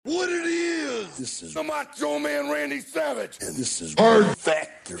This is the Macho Man Randy Savage. And this is Hard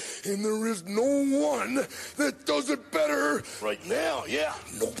Factor. And there is no one that does it better. Right now, yeah.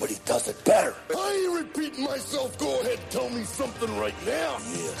 Nobody does it better. I ain't repeating myself. Go ahead, tell me something right now.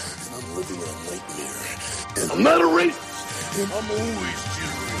 Yeah, and I'm living in a nightmare. And I'm not a racist. And I'm always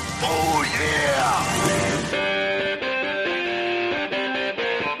cheering. Oh, yeah.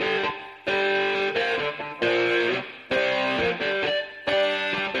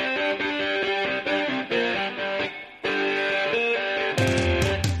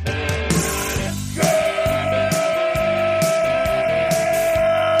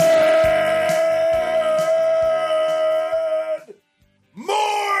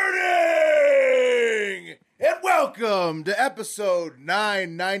 Welcome to episode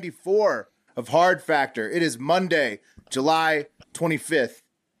 994 of Hard Factor. It is Monday, July 25th,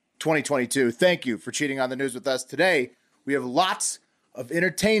 2022. Thank you for cheating on the news with us today. We have lots of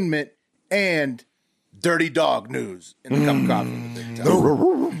entertainment and dirty dog news in the cup of coffee in the big time.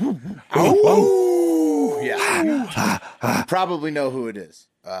 Yeah. You probably know who it is.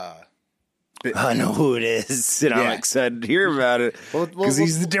 I know who it is, and I'm excited to hear about it because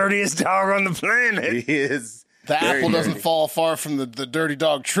he's the dirtiest dog on the planet. He is. The apple doesn't fall far from the dirty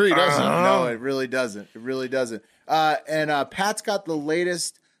dog tree, does it? No, it really doesn't. It really doesn't. And Pat's got the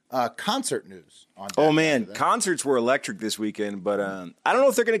latest concert news on that. Oh, man. Concerts were electric this weekend, but I don't know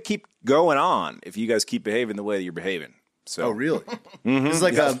if they're going to keep going on if you guys keep behaving the way that you're behaving. So. Oh, really? Mm-hmm. This is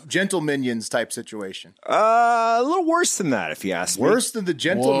like a Gentle Minions type situation. A little worse than that, if you ask me. Worse than the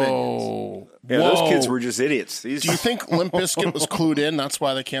Gentle Minions. Yeah, those kids were just idiots. Do you think Limp Bizkit was clued in? That's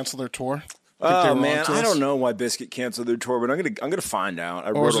why they canceled their tour? Oh, man, I don't know why Bizkit canceled their tour, but I'm gonna find out. I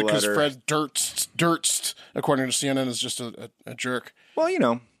wrote a letter. Or is it because Fred Durst, according to CNN, is just a jerk? Well, you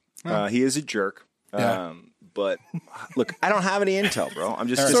know, he is a jerk. Yeah. But look, I don't have any intel, bro. I'm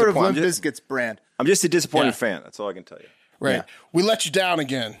just sort of Limp Bizkit's brand. I'm just a disappointed fan. That's all I can tell you. Right. Yeah. We let you down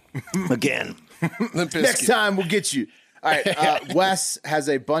again. Limp Bizkit. Next time we'll get you. All right. Wes has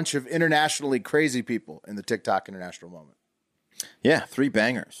a bunch of internationally crazy people in the TikTok International Moment. Yeah, 3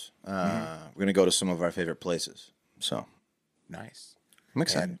 bangers. We're going to go to some of our favorite places. So nice. I'm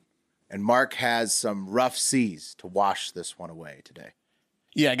excited. And Mark has some rough seas to wash this one away today.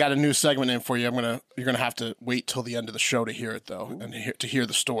 Yeah, I got a new segment in for you. You're gonna have to wait till the end of the show to hear it though, and to hear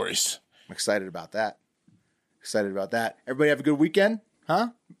the stories. I'm excited about that. Everybody have a good weekend, huh?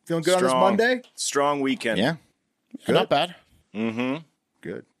 Feeling good on this Monday? Strong weekend. Yeah. Not bad. Mm-hmm.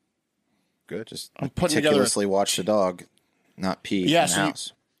 Good. Just I'm putting together meticulously watch the dog not pee in the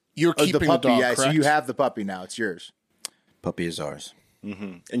house. You're keeping the puppy, dog, yeah. correct? So you have the puppy now. It's yours. Puppy is ours.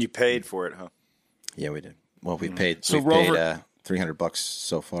 Mm-hmm. And you paid for it, huh? Yeah, we did. Well, we paid. So we Rover, paid $300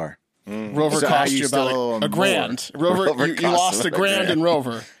 so far. Rover So cost you you still owe about him a grand. Rover, you lost a grand in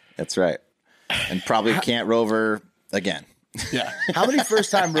Rover. That's right. And probably can't Rover again. Yeah. How many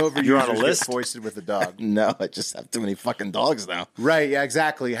first-time Rover You're on a users list? get foisted with a dog? No, I just have too many fucking dogs now. Right, yeah,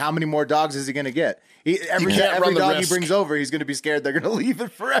 exactly. How many more dogs is he going to get? Every can't run the dog he risk. brings over, he's going to be scared they're going to leave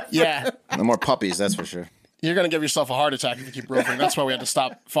it forever. Yeah. No more puppies, that's for sure. You're going to give yourself a heart attack if you keep roving. That's why we had to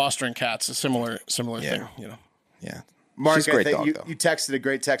stop fostering cats. A similar thing, you know. Yeah. Mark, She's a great dog, you though. texted a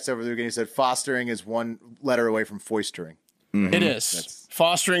great text over the weekend. You said fostering is one letter away from foistering. Mm-hmm. It is.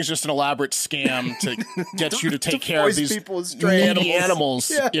 Fostering is just an elaborate scam to get you to take care of these people as stray needy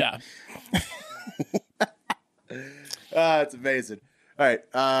animals. Yeah. It's amazing. All right.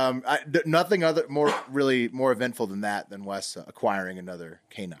 Nothing more eventful than that than Wes acquiring another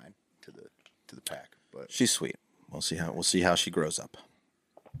canine to the pack. But She's sweet. We'll see how she grows up.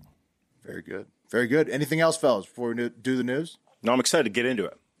 very good. Very good. Anything else, fellas, before we do the news? No, I'm excited to get into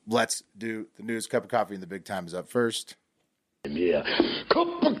it. Let's do the news. Cup of coffee in the big time is up first. Yeah.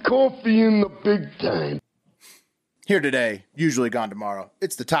 Cup of coffee in the big time. Here today, usually gone tomorrow.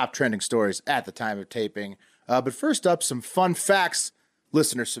 It's the top trending stories at the time of taping. But first up, some fun facts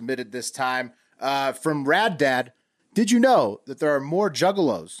listeners submitted this time. From Rad Dad, did you know that there are more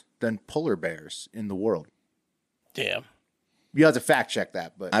juggalos than polar bears in the world? Damn. You have to fact check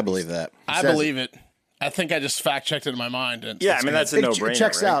that, but I believe that. I believe it. I think I just fact checked it in my mind. And Yeah, I mean, that's a no-brainer. It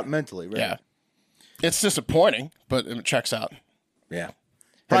checks right? out mentally, right? Yeah. It's disappointing, but it checks out. Yeah.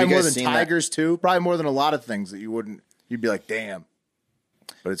 Probably you more guys than seen tigers, too. Probably more than a lot of things that you'd be like, damn.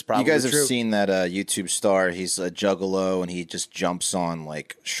 But it's probably You guys have true. seen that YouTube star? He's a juggalo, and he just jumps on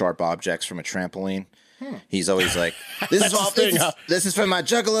like sharp objects from a trampoline. He's always like, "This is That's all. his thing, huh? This is for my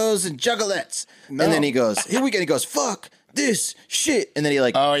juggalos and juggalettes." No. And then he goes, "Here we go." He goes, "Fuck this shit," and then he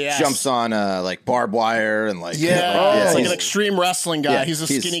like Oh, yes. jumps on like barbed wire and like Yeah, it's like he's- an extreme wrestling guy. Yeah, he's a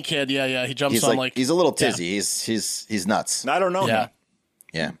skinny kid. Yeah. He jumps He's on like he's a little tizzy. He's nuts. I don't know Yeah. him.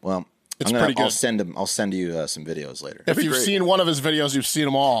 Yeah. Well, It's pretty good. I'll send you some videos later. If you've seen one of his videos, you've seen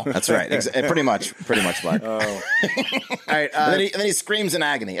them all. That's right. Pretty much, Mark. All right. And then he screams in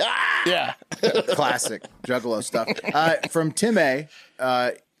agony. Ah! Yeah. Classic Juggalo stuff. From Tim A.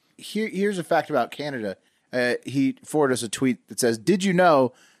 Here's a fact about Canada. He forwarded us a tweet that says, "Did you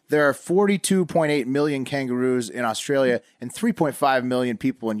know there are 42.8 million kangaroos in Australia and 3.5 million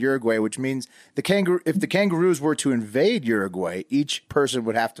people in Uruguay, which means if the kangaroos were to invade Uruguay, each person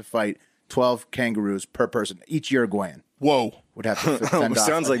would have to fight 12 kangaroos per person. Each Uruguayan Whoa. would have to fend off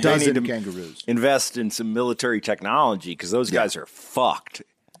sounds a like they dozen need to kangaroos. invest in some military technology because those guys are fucked.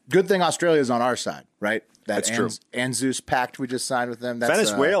 Good thing Australia's on our side, right? That's true. ANZUS pact we just signed with them. That's,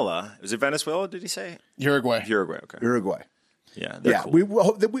 Venezuela. Was it Venezuela, did he say? Uruguay. Uruguay, okay. Uruguay. Yeah, Cool.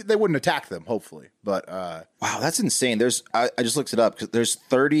 cool. They wouldn't attack them, hopefully. But wow, that's insane. I just looked it up because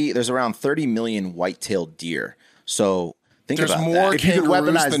there's around 30 million white-tailed deer. So think there's about more that. If you could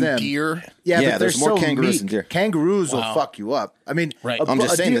kangaroos weaponize than them, deer. yeah, Yeah, but there's they're more so kangaroos meek. than deer. Kangaroos will Wow. fuck you up. I mean, Right. I'm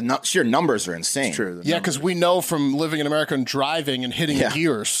just saying deer, the sheer numbers are insane. it's true. Yeah, because we know from living in America and driving and hitting Yeah.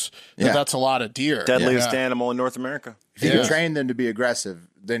 deers Yeah. that's a lot of deer. Deadliest Yeah. animal in North America. If you Yeah. can train them to be aggressive,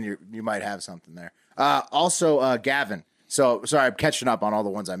 then you might have something there. Also, Gavin. So sorry, I'm catching up on all the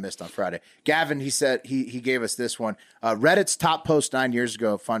ones I missed on Friday. Gavin, he said he gave us this one. Reddit's top post 9 years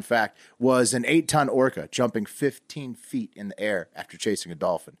ago, fun fact, was an 8-ton orca jumping 15 feet in the air after chasing a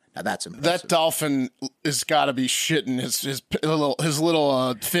dolphin. Now that's impressive. That dolphin has got to be shitting his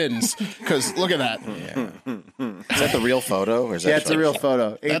little fins because look at that. Is that the real photo? Or is that Yeah, it's a real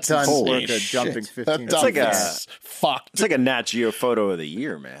photo. That's 8-ton holy orca shit. jumping 15 That feet. dolphin like a- is fucked. It's like a Nat Geo photo of the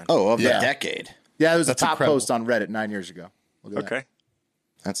year, man. of the Yeah. decade. Yeah, it was That's a top incredible. post on Reddit 9 years ago. Look at that. Okay.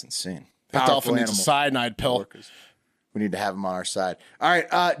 That's insane. That Powerful dolphin needs a animal. cyanide pill. We need to have him on our side. All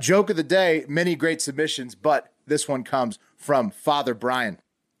right, joke of the day. Many great submissions, but this one comes from Father Brian.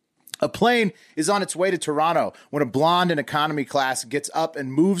 A plane is on its way to Toronto when a blonde in economy class gets up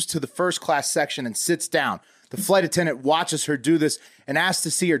and moves to the first class section and sits down. The flight attendant watches her do this and asks to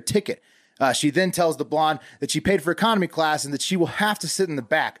see her ticket. She then tells the blonde that she paid for economy class and that she will have to sit in the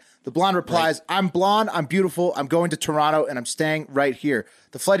back. The blonde replies, "I'm blonde, I'm beautiful, I'm going to Toronto, and I'm staying right here."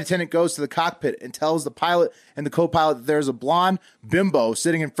 The flight attendant goes to the cockpit and tells the pilot and the co-pilot that there's a blonde bimbo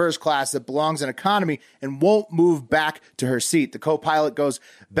sitting in first class that belongs in economy and won't move back to her seat. The co-pilot goes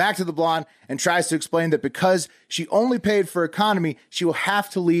back to the blonde and tries to explain that because she only paid for economy, she will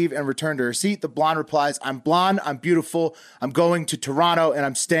have to leave and return to her seat. The blonde replies, "I'm blonde, I'm beautiful, I'm going to Toronto, and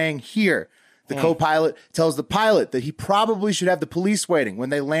I'm staying here." The co-pilot tells the pilot that he probably should have the police waiting when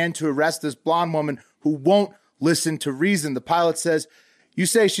they land to arrest this blonde woman who won't listen to reason. The pilot says, "You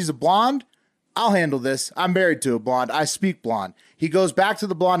say she's a blonde? I'll handle this. I'm married to a blonde. I speak blonde." He goes back to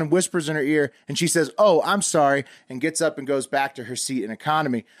the blonde and whispers in her ear, and she says, "Oh, I'm sorry," and gets up and goes back to her seat in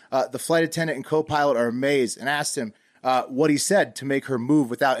economy. The flight attendant and co-pilot are amazed and asked him what he said to make her move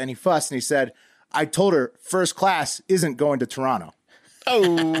without any fuss. And he said, "I told her first class isn't going to Toronto."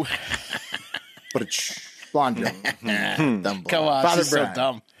 Oh, But it's blonde joke. Dumb blonde. come on. Father She's so Brian.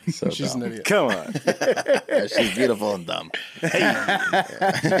 dumb. She's an idiot. Come on. Yeah, she's beautiful and dumb.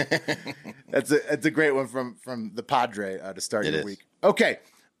 That's a great one from the Padre to start It your is. week. Okay,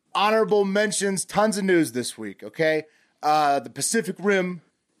 honorable mentions. Tons of news this week. Okay, the Pacific Rim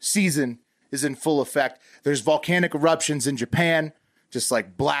season is in full effect. There's volcanic eruptions in Japan, just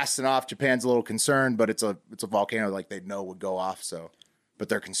like blasting off. Japan's a little concerned, but it's a volcano like they know would go off. So, but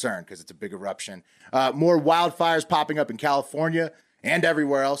they're concerned because it's a big eruption. More wildfires popping up in California and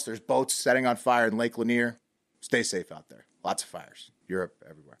everywhere else. There's boats setting on fire in Lake Lanier. Stay safe out there. Lots of fires. Europe,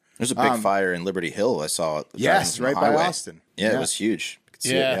 everywhere. There's a big fire in Liberty Hill. I saw it. Yes, driving right from the by highway. Austin. Yeah, it was huge. You could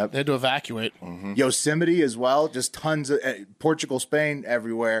see it. Yeah, they had to evacuate. Yosemite as well. Just tons of Portugal, Spain,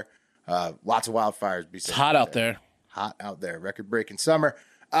 everywhere. Lots of wildfires. It's hot out there. Hot out there. Record-breaking summer.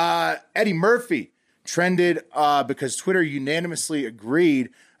 Eddie Murphy trended because Twitter unanimously agreed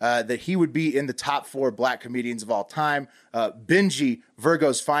that he would be in the top 4 black comedians of all time. Benji,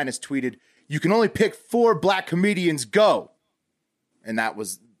 Virgo's Finest, tweeted, "You can only pick 4 black comedians. Go." And that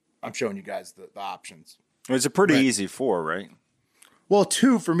was, I'm showing you guys the options. It's a pretty easy 4, right? Well,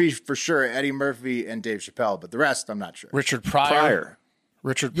 2 for me for sure, Eddie Murphy and Dave Chappelle, but the rest I'm not sure. Richard Pryor. Prior.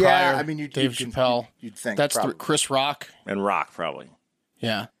 Richard Yeah, Pryor. I mean, Dave Chappelle. you'd think That's probably. Chris Rock. And Rock, probably.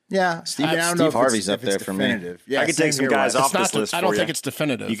 Yeah. Yeah, Steve. I don't Steve know if Harvey's it's, up if it's there for me. definitive. Yeah, I could take same some here, guys Wes. off this list I don't for think you. it's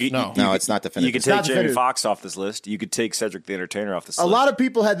definitive. You could- no. No, it's not definitive. You could not take Jamie definitive. Foxx off this list. You could take Cedric the Entertainer off this A list. lot of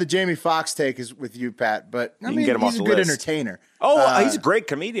people had the Jamie Foxx take is with you, Pat, but I can mean, get him he's off a the good list. entertainer. Oh, he's a great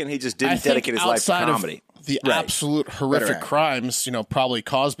comedian. He just I didn't think dedicate his life to outside of comedy. the absolute horrific Better. crimes, probably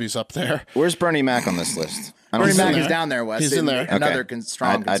Cosby's up there. Where's Bernie Mac on this list? Bernie Mac is down there, Wes. He's in there. Another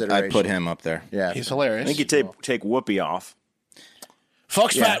strong consideration. I'd put him up there. Yeah, He's hilarious. I think you take Whoopi off.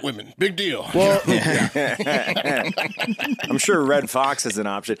 Fucks fat women. Big deal. Well, I'm sure Red Fox is an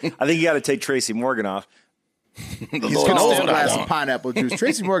option. I think you got to take Tracy Morgan off. he's called a glass of pineapple juice.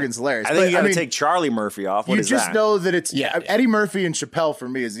 Tracy Morgan's hilarious. I think you got to take Charlie Murphy off. What you is just that? know that it's Eddie Murphy and Chappelle for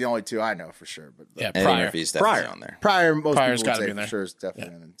me is the only two I know for sure. But Yeah, Eddie Pryor. Murphy's definitely on there. Pryor, most Pryor's people would gotta say be in for there. sure is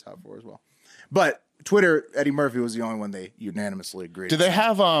definitely in the top 4 as well. But Twitter, Eddie Murphy was the only one they unanimously agreed. Do they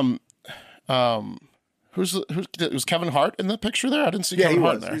have who's was Kevin Hart in the picture there? I didn't see Kevin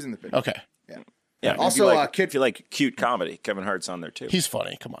Hart in there. He's in the picture. Okay. Yeah. Also, if you like cute comedy, Kevin Hart's on there too. He's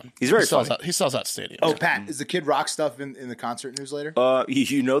funny. Come on. He's very he sells funny. Out, he sells out stadium. Oh, Pat, is the Kid Rock stuff in the concert news later?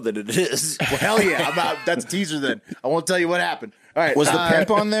 You know that it is. Well, hell yeah. That's a teaser then. I won't tell you what happened. All right. Was the pimp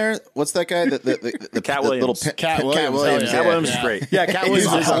on there? What's that guy? The Cat the Williams. little pimp. Cat Williams. Cat Williams is great. Yeah, Cat He's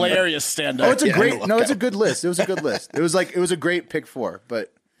Williams a is hilarious stand-up. Oh, it's a great. No, it's a good list. It was a good list. It was a great pick 4,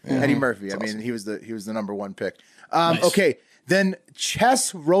 but Eddie Murphy. I mean, he was the number 1 pick. Nice. Okay, then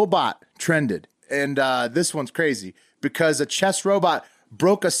chess robot trended, and this one's crazy because a chess robot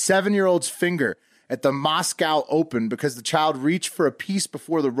broke a 7-year-old's finger at the Moscow Open because the child reached for a piece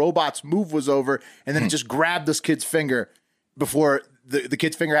before the robot's move was over, and then it just grabbed this kid's finger before the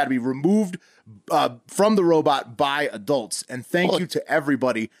kid's finger had to be removed from the robot by adults. And thank you to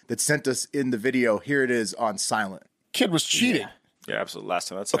everybody that sent us in the video. Here it is on silent. Kid was cheating. Yeah, absolutely. Last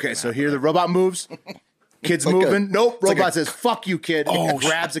time that's Okay, so here the robot moves. Kid's moving. Nope. Robot says, "Fuck you, kid." And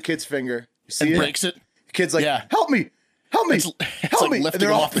grabs a kid's finger. You see And it? breaks it. The kid's like, "Help me. Help me. It's Help like me." lifting And they're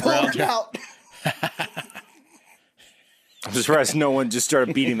him all off the pulling ground. him out. I'm surprised no one just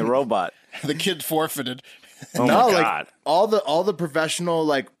started beating the robot. The kid forfeited. Oh No, my like god! all the professional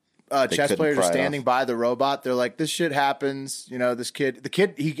chess couldn't players are pry it standing by the robot. They're like, "This shit happens." You know, the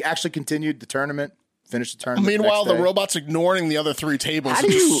kid, he actually continued the tournament, finished the tournament. Meanwhile, the the next day. robot's ignoring the other 3 tables How and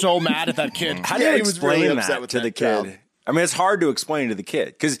do just you- so mad at that kid. How do Yeah, you he was explain really upset that with to that the child. kid? I mean, it's hard to explain to the kid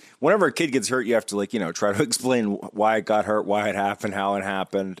because whenever a kid gets hurt, you have to try to explain why it got hurt, why it happened, how it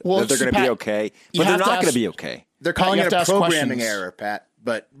happened. Well, that they're going to Pat, be okay, you but they're have to not going ask- to be okay. They're calling you it have a to ask programming questions. error, Pat.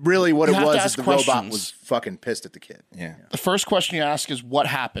 But really, what You it have to was is ask the robot questions. was fucking pissed at the kid. Yeah. The first question you ask is, what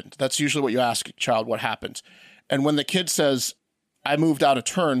happened? That's usually what you ask a child, what happened? And when the kid says, I moved out of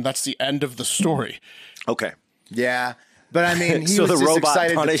turn, that's the end of the story. Okay, Yeah, but I mean, he so was the just robot excited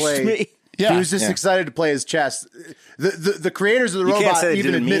to punished play. me. Yeah. He was just excited to play his chess. The creators of the You can't robot say they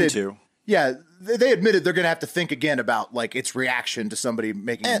even didn't mean admitted to. Yeah, they admitted they're going to have to think again about its reaction to somebody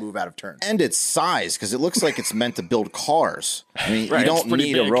making a move out of turn. And its size, because it looks like it's meant to build cars. I mean, Right, you don't it's pretty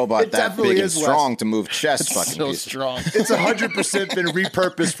need big. a robot It that definitely big and is, Wes. strong to move chess fucking So pieces. strong. It's 100% been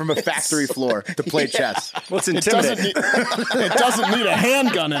repurposed from a factory floor to play chess. Well, it's It doesn't, intimidating. need, it doesn't need a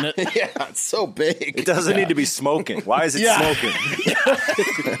handgun in it. Yeah, it's so big. It doesn't need to be smoking. Why is it Yeah. smoking?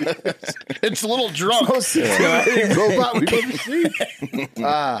 It's a little drunk. Robot we've ever seen.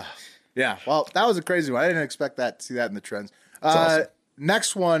 Yeah, well, that was a crazy one. I didn't expect to see that in the trends. awesome.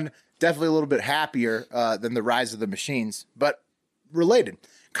 Next one, definitely a little bit happier than the rise of the machines, but related.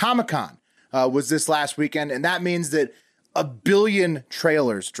 Comic-Con was this last weekend, and that means that 1 billion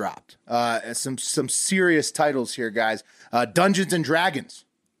trailers dropped. And some serious titles here, guys. Dungeons and Dragons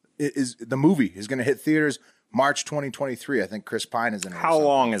is the movie is going to hit theaters March 2023. I think Chris Pine is in it. or How something.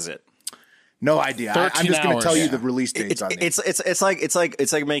 long is it? No idea. I'm 13 just going to tell hours. you the release dates on these. It's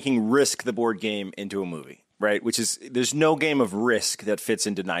like making Risk the board game into a movie, right? Which is there's no game of Risk that fits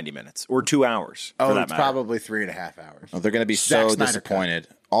into 90 minutes or 2 hours. For that It's matter. probably 3.5 hours. Oh, they're going to be Zack so Snyder disappointed.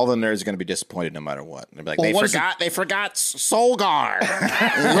 All the nerds are going to be disappointed no matter what. They'll be like, Well, what is they forgot Solgar.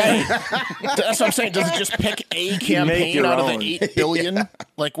 Right. That's what I'm saying. Does it just pick a campaign your out own. of the 8 billion?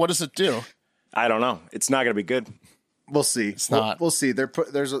 Like, what does it do? I don't know. It's not going to be good. We'll see. It's not. We'll see.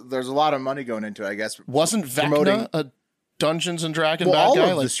 There's a lot of money going into it, I guess. Wasn't Vecna Promoting- a Dungeons and Dragon Well, bad all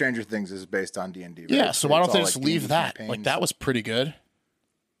guy? of like, the Stranger Things is based on D&D. Right? yeah, so why don't It's they all just like leave D&D that? campaigns. Like, that was pretty good.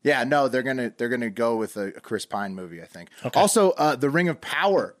 Yeah, no, they're gonna go with a Chris Pine movie, I think. Also, The Ring of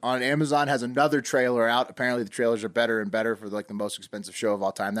Power on Amazon has another trailer out. Apparently, the trailers are better and better for the most expensive show of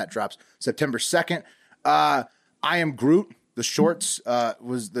all time. That drops September 2nd. I Am Groot. The shorts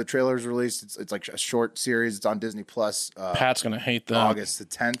was the trailers released. It's like a short series. It's on Disney Plus. Pat's going to hate that. August the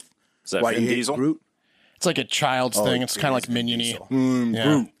 10th. Is that Why Vin you hate Diesel? Groot? It's like a child's thing. It's it kind of is like Vin Minion-y. Diesel.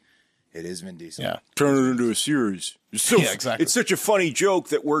 Yeah. It is Vin Diesel. Yeah. Turn it into a series. It's so, Yeah, exactly. It's such a funny joke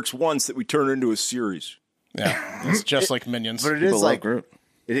that works once that we turn it into a series. Yeah. It's just like Minions. But it People is love like Groot.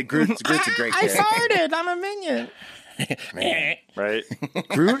 Groot's a great character. farted. I'm a Minion. Right?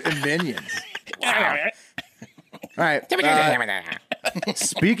 Groot and Minions. All right.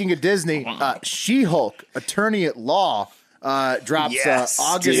 Speaking of Disney, She-Hulk, Attorney at Law, drops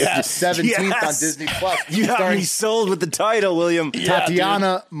August 17th on Disney Plus. You got me sold with the title, William.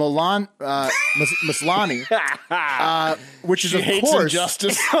 Tatiana Maslany, which is, she of hates course,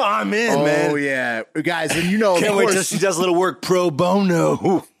 injustice. I'm in, man. Oh, yeah. Guys, and you know, Can't wait till she does a little work pro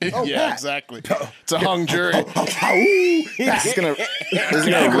bono. Yeah, exactly. It's a hung jury. This is gonna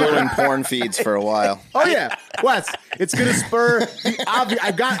ruin porn feeds for a while. Oh, yeah. Wes, it's going to spur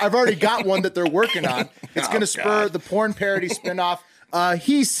I've already got one that they're working on. It's going to spur the porn parody spinoff,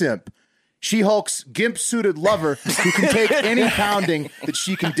 He Simp, She-Hulk's gimp-suited lover who can take any pounding that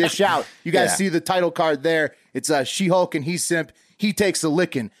she can dish out. You guys see the title card there. It's She-Hulk and He Simp. He takes a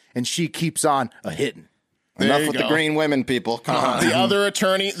licking, and she keeps on a hitting. Enough with the green women, people. Come on. The other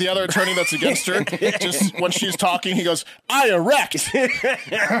attorney that's against her, just when she's talking, he goes, "I erect."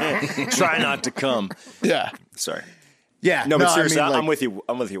 Try not to come. Yeah. Sorry. Yeah. No, but seriously, I'm with you.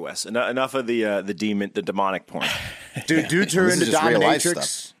 I'm with you, Wes. Enough of the demonic porn. Dudes are into just real life dominatrix.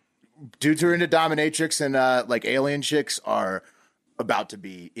 stuff. Dudes are into dominatrix, and like alien chicks are about to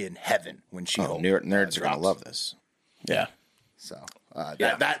be in heaven when She-Hulk. Nerds are gonna love this. Yeah. So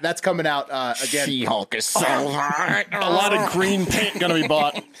that's coming out again. She-Hulk is so hot. A lot of green paint going to be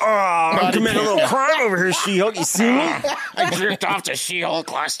bought. I'm committing a little crime over here, She-Hulk. You see me? I jerked off to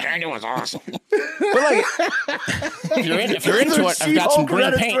She-Hulk last night. It was awesome. But like, If you're into it, I've got some green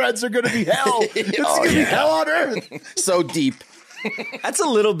Reddit paint. threads are going to be hell. It's going to be hell on earth. So deep. that's a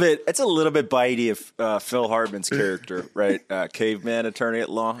little bit bitey of Phil Hartman's character, right? Caveman attorney at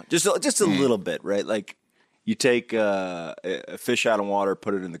law. Just a little bit, right? Like you take a fish out of water,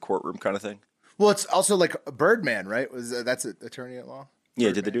 put it in the courtroom kind of thing. Well, it's also like a Birdman, right? That's an attorney at law? Yeah,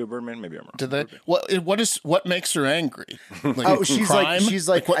 Birdman. did they do a Birdman? Maybe I'm wrong. Did they? What makes her angry? Like, She's crime?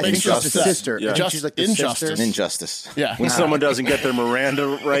 like what I think makes she's her the upset? sister. Yeah. I think she's like the Injustice. sister. Injustice. Yeah. When someone doesn't get their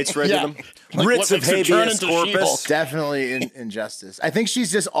Miranda rights read Yeah. to them, Like, writs what of makes her turn habeas into corpus. She-Hulk? Definitely in injustice. I think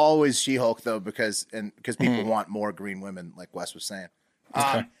she's just always She-Hulk though, because people want more green women, like Wes was saying.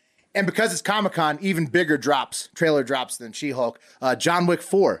 And because it's Comic-Con, even bigger trailer drops than She-Hulk. John Wick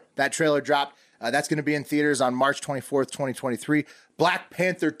 4, that trailer dropped. That's going to be in theaters on March 24th, 2023. Black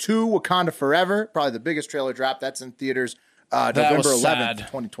Panther 2, Wakanda Forever, probably the biggest trailer drop. That's in theaters November 11th, sad.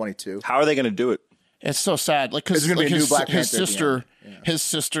 2022. How are they going to do it? It's so sad. Like, because There's gonna be a new Black his Panther at the sister, end. his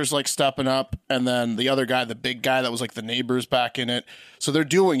sister's like stepping up, and then the other guy, the big guy that was like the neighbor's back in it. So they're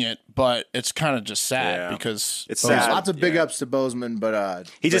doing it, but it's kind of just sad because It's There's sad. lots of big ups to Bozeman, but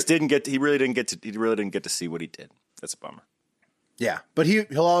He really didn't get to see what he did. That's a bummer. yeah, but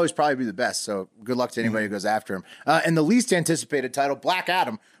he'll always probably be the best. So good luck to anybody who goes after him. And the least anticipated title, Black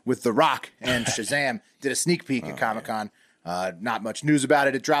Adam, with The Rock and Shazam, did a sneak peek at Comic-Con. Not much news about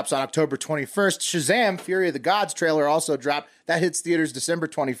it. It drops on October 21st. Shazam, Fury of the Gods trailer also dropped. That hits theaters December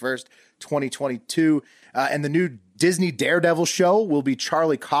 21st, 2022. And the new Disney Daredevil show will be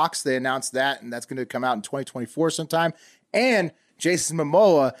Charlie Cox. They announced that, and that's going to come out in 2024 sometime. And Jason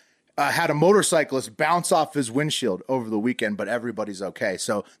Momoa had a motorcyclist bounce off his windshield over the weekend, but everybody's okay.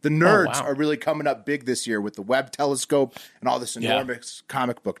 So the nerds are really coming up big this year with the Webb telescope and all this enormous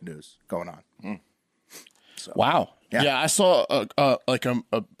comic book news going on. wow. Yeah, I saw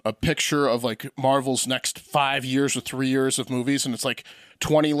a picture of like Marvel's next 5 years or 3 years of movies, and it's like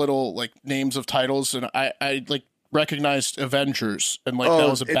 20 little like names of titles, and I like recognized Avengers, and like that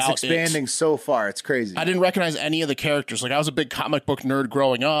was about it's expanding so far. It's crazy. I didn't recognize any of the characters. Like I was a big comic book nerd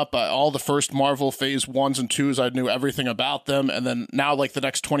growing up. All the first Marvel Phase 1s and 2s, I knew everything about them, and then now like the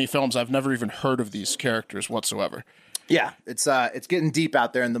next 20 films, I've never even heard of these characters whatsoever. Yeah, it's getting deep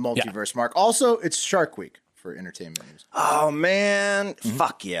out there in the multiverse, Mark. Also, it's Shark Week for entertainment news. Oh man,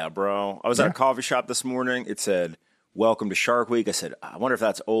 fuck yeah, bro! I was at a coffee shop this morning. It said, "Welcome to Shark Week." I said, "I wonder if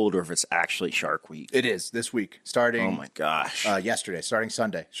that's old or if it's actually Shark Week." It is this week, starting. Oh my gosh! Yesterday, starting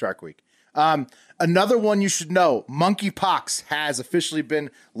Sunday, Shark Week. Another one you should know: monkeypox has officially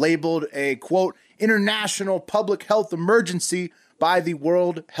been labeled a quote international public health emergency by the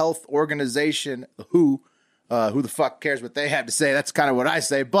World Health Organization. Who the fuck cares what they have to say? That's kind of what I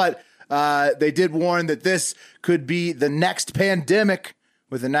say, but. They did warn that this could be the next pandemic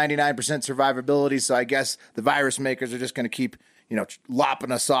with a 99% survivability. So I guess the virus makers are just going to keep,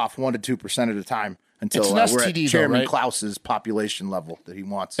 lopping us off 1% to 2% at a time until It's an we're STD at Chairman though, right? Klaus's population level that he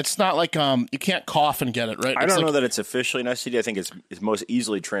wants. It's not like you can't cough and get it, right? I It's don't like, know that it's officially an STD. I think it's most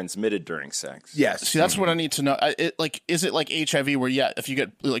easily transmitted during sex. Yes. See, that's what I need to know. Is it like HIV where if you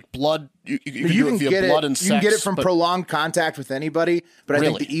get like blood, you can You do can it via get blood it. and sex. You can get it from but- prolonged contact with anybody, but I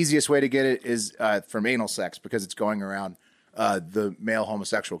think Really? the easiest way to get it is from anal sex because it's going around the male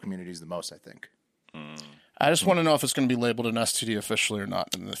homosexual communities the most. I think. I just want to know if it's going to be labeled an STD officially or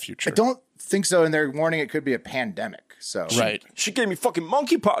not in the future. I don't think so, and they're warning it could be a pandemic. So Right. She gave me fucking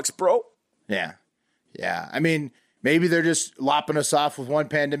monkeypox, bro. Yeah. Yeah. I mean, maybe they're just lopping us off with one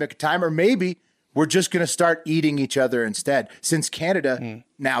pandemic at a time, or maybe we're just going to start eating each other instead. Since Canada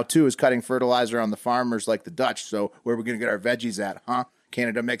now, too, is cutting fertilizer on the farmers like the Dutch. So where are we going to get our veggies at, huh?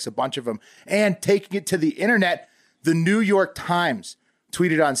 Canada makes a bunch of them. And taking it to the internet, the New York Times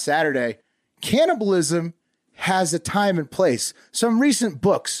tweeted on Saturday, cannibalism has a time and place. Some recent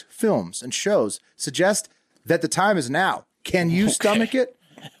books, films, and shows suggest that the time is now. Can you stomach it?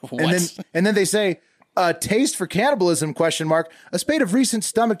 And then they say, taste for cannibalism, ? A spate of recent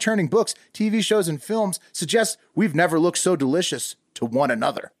stomach-churning books, TV shows, and films suggests we've never looked so delicious to one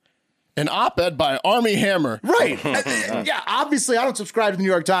another. An op-ed by Army Hammer. Right. Yeah, obviously, I don't subscribe to the New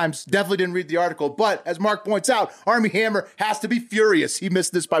York Times. Definitely didn't read the article. But as Mark points out, Army Hammer has to be furious. He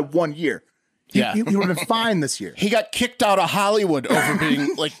missed this by 1 year. He would have been fine this year. He got kicked out of Hollywood over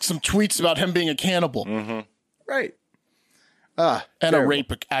being like some tweets about him being a cannibal. Right. And terrible. a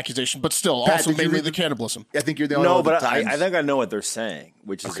rape accusation, but still, Pat, also did you mainly read the cannibalism. I think you're the only one No, with the but I Times. think I know what they're saying,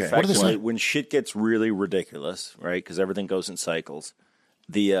 which is Okay. What do they say? effectively when shit gets really ridiculous, right? Because everything goes in cycles.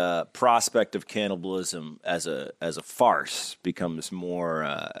 The prospect of cannibalism as a farce becomes more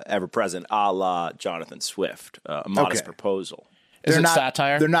ever present, a la Jonathan Swift, a modest proposal. Is it not,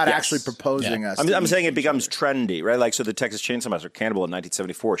 satire? They're not Yes. actually proposing us. I'm saying it becomes trendy, right? Like, so the Texas Chainsaw Massacre, Cannibal in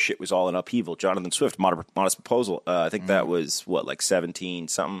 1974, shit was all in upheaval. Jonathan Swift, modest proposal. I think that was, like 17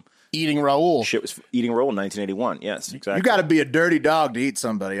 something. Eating Raoul. Shit was eating roll in 1981. Yes, exactly. You got to be a dirty dog to eat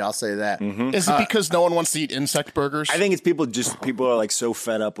somebody. I'll say that. Is it because no one wants to eat insect burgers? I think it's people are like so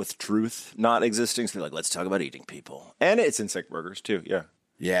fed up with truth not existing. So they're like, let's talk about eating people. And it's insect burgers too. Yeah.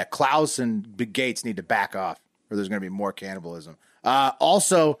 Yeah, Klaus and Big Gates need to back off, or there's going to be more cannibalism.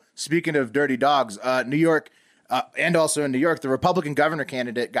 Also, speaking of dirty dogs, New York, and also in New York, the Republican governor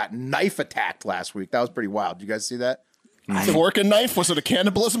candidate got knife attacked last week. That was pretty wild. Did you guys see that? The working knife? Was it a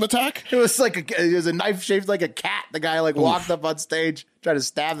cannibalism attack? It was a knife shaped like a cat. The guy walked up on stage, tried to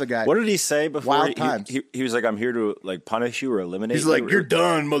stab the guy. What did he say before? Wild times. He was like, I'm here to like punish you or eliminate He's you. like, you're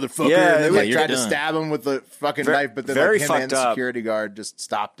done, motherfucker. Yeah, and then they you're tried to done. stab him with the fucking knife, but then very him fucked and the up. security guard just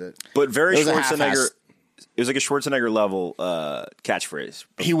stopped it. But very It was a Schwarzenegger. half-ass- It was like a Schwarzenegger level catchphrase.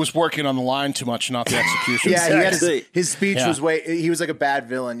 He was working on the line too much, not the execution. Yeah, he had Exactly. his speech Yeah. was he was like a bad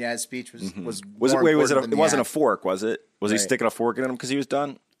villain. Yeah, his speech was Was it? more Wait, was it? important than It the wasn't a act. fork, was it? Was he Right. sticking a fork in him because he was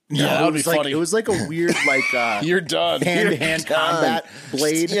done? Yeah, that it would be was like, funny. It was like a weird You're done. hand-to-hand combat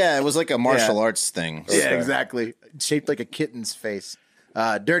blade. Yeah, it was like a martial Yeah. arts thing. Yeah, exactly. Shaped like a kitten's face.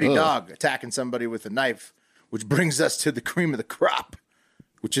 Dirty dog attacking somebody with a knife, which brings us to the cream of the crop,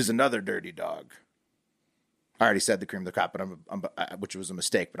 which is another dirty dog. I already said the cream of the crop, but which was a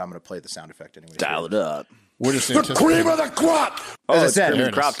mistake. But I'm going to play the sound effect anyway. Dial it up. We're just The cream anticipating. of the crop! Oh, As I it's said, cream there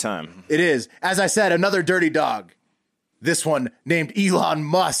of it crop is. time. It is, as I said, another dirty dog. This one named Elon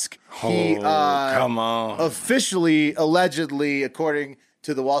Musk. He Come on. officially, allegedly, according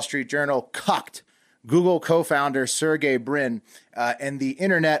to the Wall Street Journal, cucked Google co-founder Sergey Brin, and the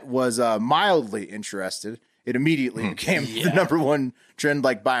internet was mildly interested. It immediately became the number one trend,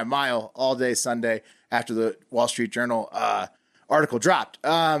 like by a mile, all day Sunday after the Wall Street Journal article dropped.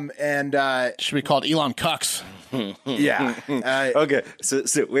 Should be called Elon Cucks. Yeah, Okay, so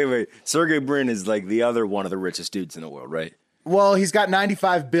wait. Sergey Brin is like the other one of the richest dudes in the world, right? well, he's got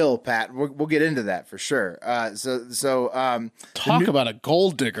 95 bill, Pat. We'll get into that for sure. Talk about a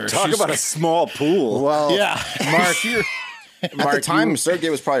gold digger. Talk She's- about a small pool. Well, Yeah. Mark, At the time, Sergey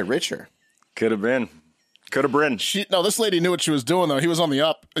was probably richer. Could have been. Could have been. No, this lady knew what she was doing, though. He was on the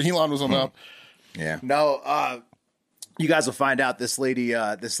up. Elon was on the up. Yeah. No, you guys will find out this lady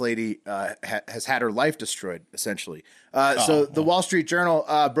has had her life destroyed, essentially. So the Wall Street Journal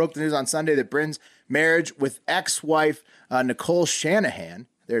broke the news on Sunday that Brin's marriage with ex-wife Nicole Shanahan,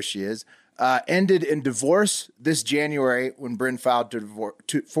 there she is, ended in divorce this January when Brin filed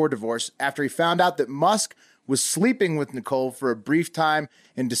for divorce after he found out that Musk was sleeping with Nicole for a brief time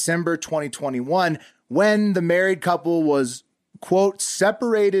in December 2021 when the married couple was, quote,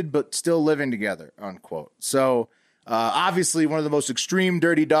 separated but still living together, unquote. So obviously one of the most extreme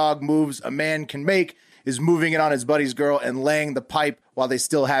dirty dog moves a man can make is moving in on his buddy's girl and laying the pipe while they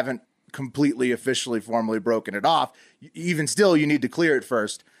still haven't completely, officially, formally broken it off. Even still, you need to clear it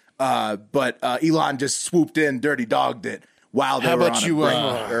first. But Elon just swooped in, dirty dogged it while they How were about on you,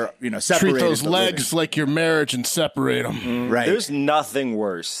 a break, Treat separated. those but legs like your marriage and separate them. living. Right. There's nothing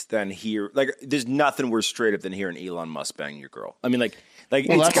worse than there's nothing worse straight up than hearing Elon Musk bang your girl. I mean, like, Like,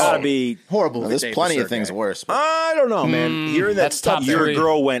 it's got to be horrible. There's plenty of things worse. But I don't know, man. Hearing that top your three.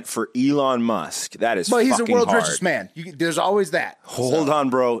 girl went for Elon Musk, that is But he's the fucking world's hard. richest man. There's always that. Hold on,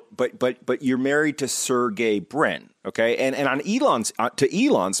 bro. But you're married to Sergey Brin, okay? And on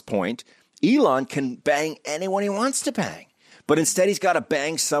Elon's point, Elon can bang anyone he wants to bang. But instead, he's got to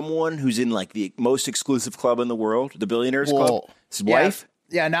bang someone who's in like the most exclusive club in the world, the Billionaires Club. His wife.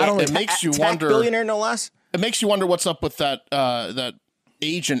 Yeah, not only It makes you Tech wonder. billionaire, no less. It makes you wonder what's up with that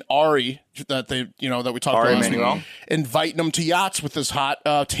agent Ari that they that we talked Ari about last Manuel. week, inviting him to yachts with his hot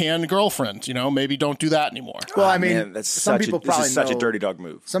tan girlfriend. Maybe don't do that anymore. Well, I mean, Man, that's some people this probably is such know, a dirty dog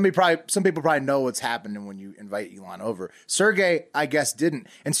move. Some people probably know what's happening when you invite Elon over. Sergey, I guess, didn't.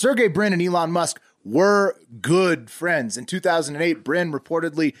 And Sergey Brin and Elon Musk were good friends. In 2008, Brin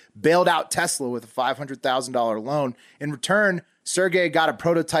reportedly bailed out Tesla with a $500,000 loan. In return, Sergey got a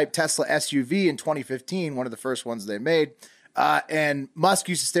prototype Tesla SUV in 2015, one of the first ones they made. And Musk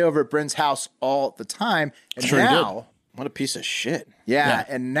used to stay over at Brin's house all the time. And Sure he now, what a piece of shit. yeah,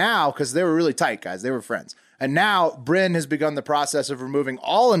 and now, because they were really tight, guys, they were friends. And now Brin has begun the process of removing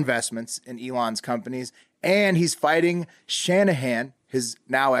all investments in Elon's companies, and he's fighting Shanahan, his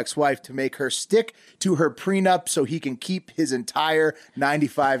now ex-wife, to make her stick to her prenup so he can keep his entire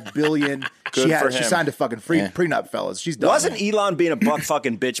 $95 billion. Good for She him. signed a fucking prenup, fellas. She's done. Wasn't Elon being a buck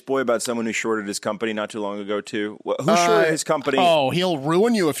fucking bitch boy about someone who shorted his company not too long ago too? Who shorted his company? Oh, he'll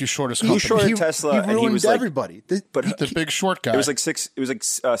ruin you if you short his company. shorted Tesla, He and he ruined was like- everybody. the big short guy. It was like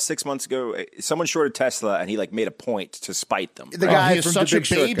 6 months ago. Someone shorted Tesla, and he like made a point to spite them. The guy he is from such The a Big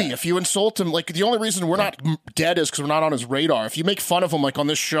Short baby. guy. If you insult him, like the only reason we're not dead is because we're not on his radar. If you make fun of him, like on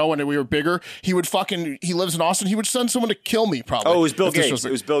this show, and we were bigger, he lives in Austin. He would send someone to kill me. Probably. Oh, it was Bill If this Gates.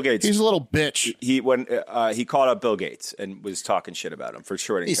 It was Bill Gates. He's a little bitch. He called out Bill Gates and was talking shit about him for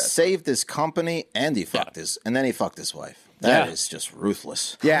shorting He Tesla. saved his company and he fucked and then he fucked his wife. That is just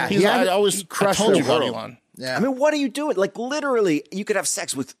ruthless. Yeah, He's, I crushed told the you about world. Elon. Yeah. I mean, what are you doing? Like, literally, you could have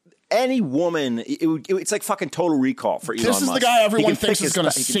sex with any woman. It's like fucking Total Recall for Elon This is Musk. the guy He everyone can pick thinks is his-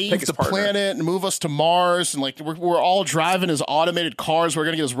 going to he can pick save his the partner. planet and move us to Mars, and like we're all driving his automated cars. We're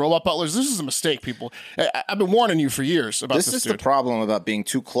going to get his robot butlers. This is a mistake, people. I've been warning you for years about this. This is dude. the problem about being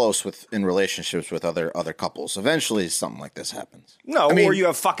too close in relationships with other couples. Eventually, something like this happens. No, or you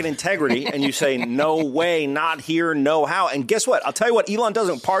have fucking integrity and you say, no way, not here, no how. And guess what? I'll tell you what, Elon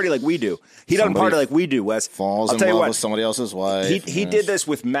doesn't party like we do. He doesn't party like we do, Wes. Falls I'll in tell you love what, with somebody else's wife. he did this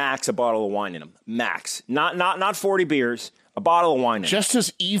with Max, a bottle of wine in him. Max. Not 40 beers, a bottle of wine in him. Just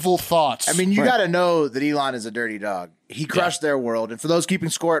his evil thoughts. I mean, you got to know that Elon is a dirty dog. He crushed their world. And for those keeping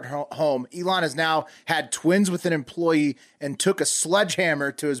score at home, Elon has now had twins with an employee and took a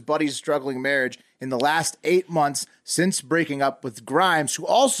sledgehammer to his buddy's struggling marriage in the last 8 months since breaking up with Grimes, who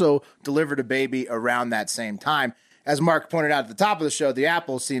also delivered a baby around that same time. As Mark pointed out at the top of the show, the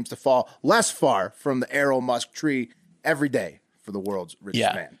apple seems to fall less far from the Errol Musk tree every day for the world's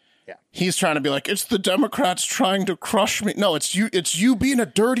richest man. Yeah. He's trying to be like, it's the Democrats trying to crush me. No, it's you being a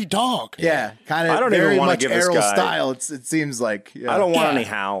dirty dog. Yeah, kind of. I don't even very wanna much give this Errol guy- style. It seems like. Yeah. I don't want Yeah. any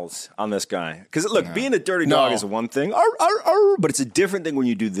howls on this guy. Because look, being a dirty dog is one thing, but it's a different thing when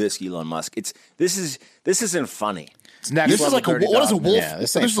you do this, Elon Musk. This isn't funny. It's next This is level like dirty what is a dog. wolf? Yeah,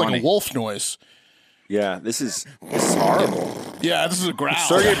 this this ain't is like funny. a wolf noise. Yeah, this is horrible. Yeah, this is a growl.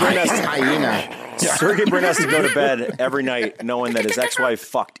 Sergey Brin has to, Hyena. Sergey Brin has to go to bed every night knowing that his ex-wife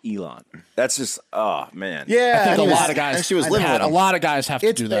fucked Elon. That's just, oh man. Yeah, I think he a was- lot of guys. and she was living had- with him. A lot of guys have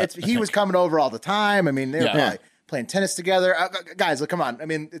to do that. He was coming over all the time. I mean, they were Yeah. probably playing tennis together. Guys, look, come on. I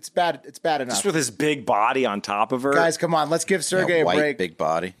mean, it's bad. It's bad enough. Just with his big body on top of her. Guys, come on. Let's give Sergey Yeah, a white, break. big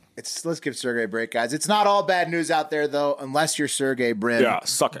body. Let's give Sergey a break, guys. It's not all bad news out there, though, unless you're Sergey Brin. Yeah,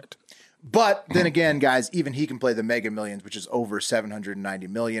 suck it. But then again, guys, even he can play the Mega Millions, which is over 790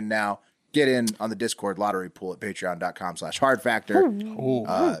 million now. Get in on the Discord lottery pool at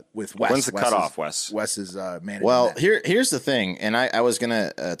patreon.com/hardfactor with Wes. When's the cutoff, Wes? Wes is managing Well, that. here's the thing, and I was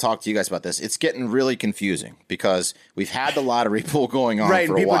gonna talk to you guys about this. It's getting really confusing because we've had the lottery pool going on right,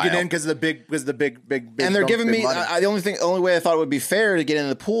 for and a people while, get in because of the big, and they're giving me money. the only way I thought it would be fair to get in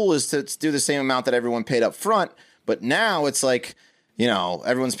the pool is to do the same amount that everyone paid up front. But now it's like,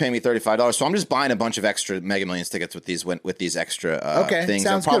 everyone's paying me $35, so I'm just buying a bunch of extra Mega Millions tickets with these extra things.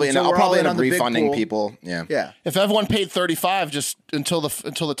 sounds I'll probably good. So I'll we're all probably in end on up the big refunding pool. people. Yeah. Yeah, If everyone paid 35 just until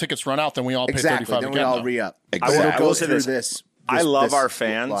the tickets run out, then we all pay exactly. 35 Then again. we all though. re-up. Exactly. We'll I go will say through this. I love this our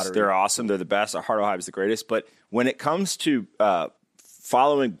fans. lottery. They're awesome. They're the best. Heart of Hive is the greatest. But when it comes to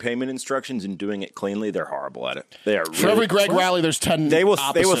following payment instructions and doing it cleanly, they're horrible at it. They are For every Greg Rally, there's 10 They will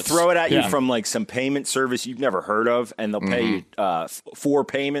opposites. throw it at you Yeah. from like some payment service you've never heard of, and they'll pay you 4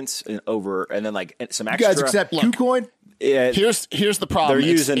 payments over, and then like some You extra. guys accept KuCoin? Here's the problem. They're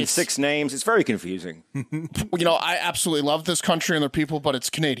using 6 names. It's very confusing. I absolutely love this country and their people, but it's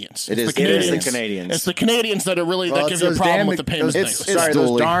Canadians. It is the Canadians. the Canadians. It's the Canadians that are really that give you a problem with the payment things. Sorry,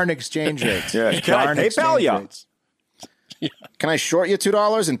 those darn exchange rates. Yeah. Can I PayPal you? Yeah. Can I short you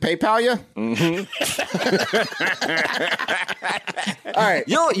 $2 and PayPal you? Mm-hmm. All right.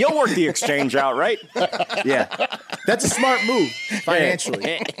 You'll work the exchange out, right? Yeah. That's a smart move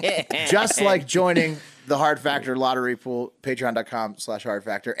financially. Just like joining the Hard Factor lottery pool, patreon.com/Hard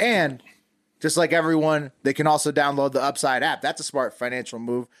Factor. And just like everyone, they can also download the Upside app. That's a smart financial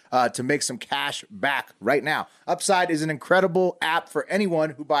move to make some cash back right now. Upside is an incredible app for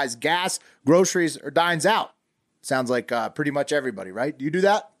anyone who buys gas, groceries, or dines out. Sounds like pretty much everybody, right? Do you do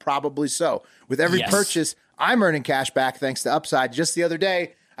that? Probably so. With every purchase, I'm earning cash back thanks to Upside. Just the other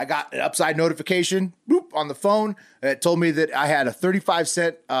day, I got an Upside notification on the phone. It told me that I had a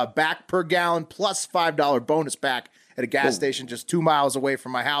 35-cent back per gallon plus $5 bonus back at a gas station just 2 miles away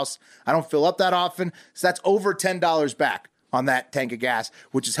from my house. I don't fill up that often, so that's over $10 back on that tank of gas,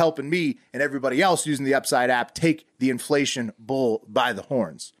 which is helping me and everybody else using the Upside app take the inflation bull by the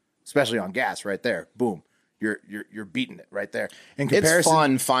horns, especially on gas right there. Boom. You're beating it right there. In comparison, it's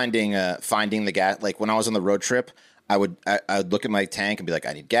fun finding the gas. Like when I was on the road trip, I would look at my tank and be like,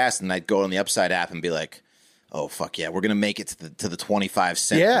 I need gas, and I'd go on the Upside app and be like, oh fuck yeah, we're gonna make it to the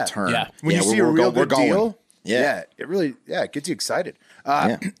 25-cent return. Yeah, when you see a real good deal, it really it gets you excited.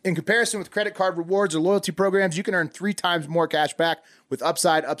 In comparison with credit card rewards or loyalty programs, you can earn 3 times more cash back with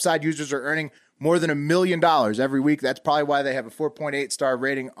Upside. Upside users are earning more than $1 million every week. That's probably why they have a 4.8 star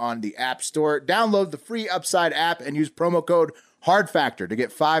rating on the App Store. Download the free Upside app and use promo code HARDFACTOR to get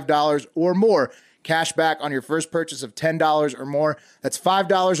 $5 or more cash back on your first purchase of $10 or more. That's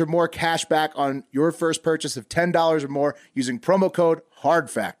 $5 or more cash back on your first purchase of $10 or more using promo code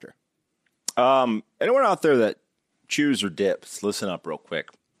HARDFACTOR. Anyone out there that chews or dips, listen up real quick.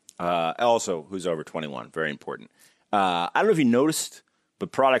 Also, who's over 21, very important. I don't know if you noticed,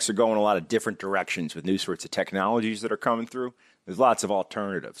 but products are going a lot of different directions with new sorts of technologies that are coming through. There's lots of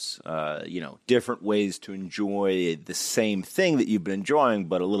alternatives, different ways to enjoy the same thing that you've been enjoying,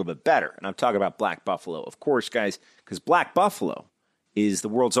 but a little bit better. And I'm talking about Black Buffalo, of course, guys, because Black Buffalo is the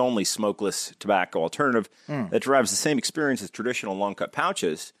world's only smokeless tobacco alternative that derives the same experience as traditional long-cut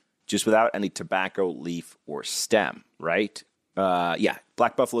pouches, just without any tobacco leaf or stem, right?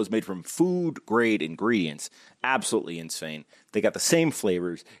 Black Buffalo is made from food-grade ingredients. Absolutely insane. They got the same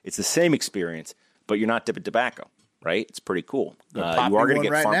flavors. It's the same experience, but you're not dipping tobacco, right? It's pretty cool. You are going to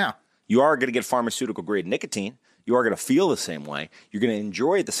get now. You are going to get pharmaceutical-grade nicotine. You are going to feel the same way. You're going to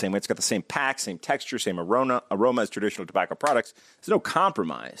enjoy it the same way. It's got the same pack, same texture, same aroma as traditional tobacco products. There's no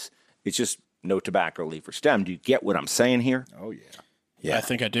compromise. It's just no tobacco leaf or stem. Do you get what I'm saying here? Oh, yeah. Yeah, I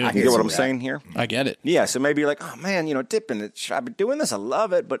think I do. You get what I'm saying here? I get it. Yeah, so maybe you're like, oh man, dipping it. I've been doing this. I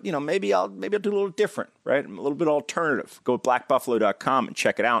love it, but maybe I'll do a little different, right? A little bit alternative. Go to blackbuffalo.com and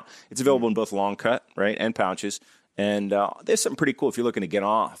check it out. It's available in both long cut, right, and pouches. And there's something pretty cool if you're looking to get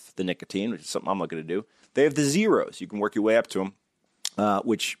off the nicotine, which is something I'm looking to do. They have the zeros. You can work your way up to them,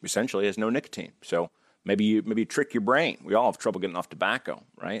 which essentially has no nicotine. So maybe you trick your brain. We all have trouble getting off tobacco,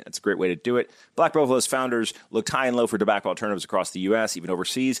 right? That's a great way to do it. Black Buffalo's founders looked high and low for tobacco alternatives across the U.S., even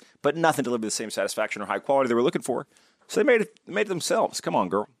overseas, but nothing delivered the same satisfaction or high quality they were looking for. So they made it themselves. Come on,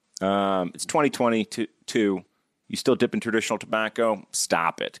 girl. It's 2022. You still dip in traditional tobacco?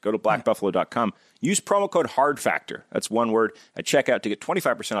 Stop it. Go to blackbuffalo.com. Use promo code HARDFACTOR. That's one word at checkout to get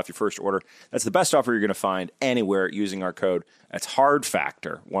 25% off your first order. That's the best offer you're going to find anywhere using our code. That's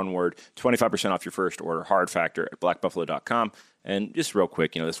HARDFACTOR, one word, 25% off your first order, HARDFACTOR at blackbuffalo.com. And just real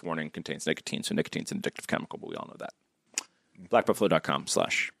quick, this warning contains nicotine, so nicotine's an addictive chemical, but we all know that. blackbuffalo.com/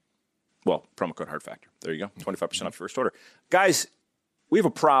 promo code HARDFACTOR. There you go, 25% off your first order. Guys, we have a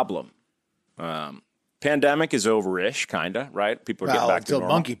problem. Pandemic is over-ish, kind of, right? People are getting back to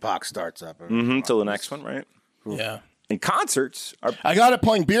normal. Until monkeypox starts up. Until the next one, right? Yeah. And concerts are... I got it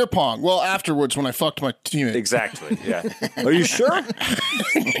playing beer pong. Well, afterwards when I fucked my teammate. Exactly, yeah. Are you sure?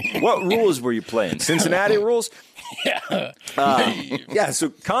 What rules were you playing? Cincinnati rules? Yeah. So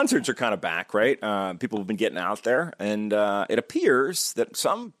concerts are kind of back, right? People have been getting out there, and it appears that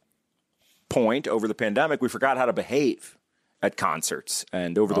some point over the pandemic, we forgot how to behave at concerts.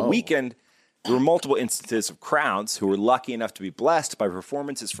 And over the weekend... there were multiple instances of crowds who were lucky enough to be blessed by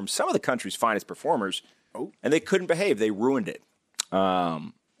performances from some of the country's finest performers, and they couldn't behave. They ruined it.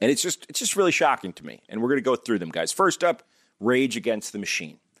 And it's just really shocking to me. And we're going to go through them, guys. First up, Rage Against the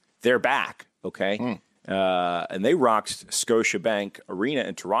Machine. They're back, okay? And they rocked Scotiabank Arena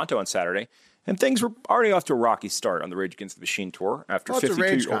in Toronto on Saturday. And things were already off to a rocky start on the Rage Against the Machine tour after It's a 52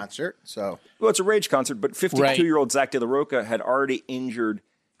 Rage concert, so. Well, it's a Rage concert, but 52-year-old Zach De La Rocha had already injured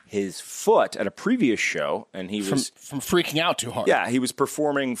his foot at a previous show, and he was from freaking out too hard. Yeah, he was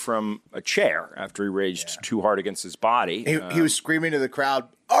performing from a chair after he raged too hard against his body. He was screaming to the crowd,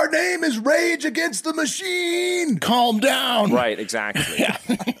 "Our name is Rage Against the Machine! Calm down!" Right, exactly.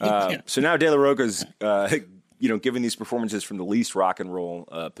 So now De La Rocha's giving these performances from the least rock and roll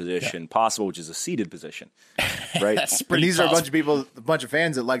position possible, which is a seated position, right? That's And pretty these are a tough. bunch of people, a bunch of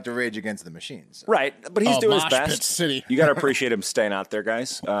fans that like to Rage Against the Machine. So. Right, but he's doing his Mosh best. Pit City. You got to appreciate him staying out there,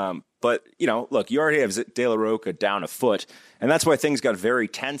 guys. But, look, you already have De La Rocha down a foot, and that's why things got very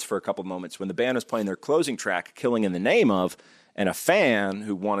tense for a couple moments when the band was playing their closing track, Killing in the Name Of, and a fan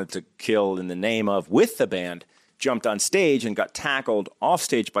who wanted to kill in the name of with the band jumped on stage and got tackled off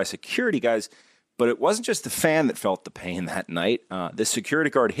stage by security guys. But it wasn't just the fan that felt the pain that night. The security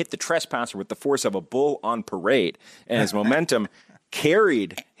guard hit the trespasser with the force of a bull on parade, and his momentum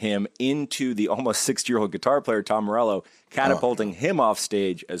carried him into the almost 60-year-old guitar player, Tom Morello, catapulting him off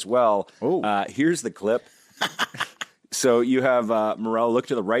stage as well. Here's the clip. So you have Morello, look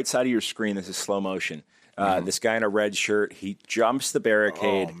to the right side of your screen. This is slow motion. This guy in a red shirt, he jumps the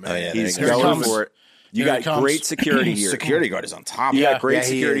barricade. He's going for it. You got great security here. Security guard is on top. You got great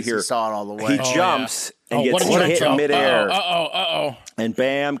security here. He saw it all the way. He jumps and what gets a hit jump. in midair. Uh-oh. And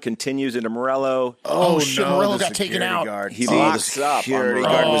bam, continues into Morello. Oh, shit, no, Morello the got taken security out. guard. He The locks up. on security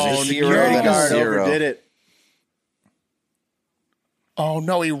Morello. guard was a The hero. security Then a guard zero. overdid it. Oh,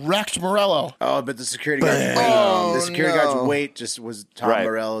 no, he wrecked Morello. Oh, but the security guard's weight just was Tom Right.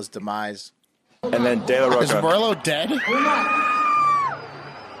 Morello's demise. And then De La Is Rocha. Morello dead?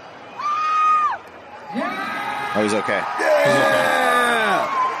 Oh, he's okay.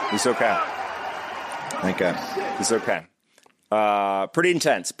 He's okay. Thank God. He's okay. Pretty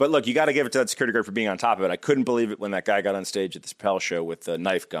intense. But look, you got to give it to that security guard for being on top of it. I couldn't believe it when that guy got on stage at this Pell show with the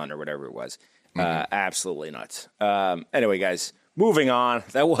knife gun or whatever it was. Absolutely nuts. Anyway, guys, moving on.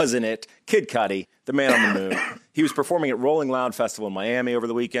 That wasn't it. Kid Cudi, the man on the moon. He was performing at Rolling Loud Festival in Miami over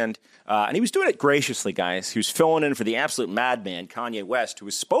the weekend, and he was doing it graciously, guys. He was filling in for the absolute madman, Kanye West, who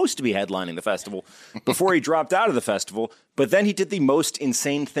was supposed to be headlining the festival before he dropped out of the festival, but then he did the most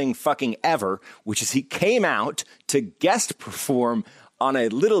insane thing fucking ever, which is he came out to guest perform on a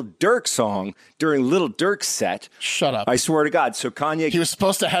Little Durk song during Little Durk's set. Shut up. I swear to God. So Kanye... He was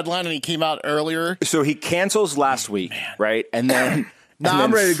supposed to headline and he came out earlier. So he cancels last week, right? And then... Now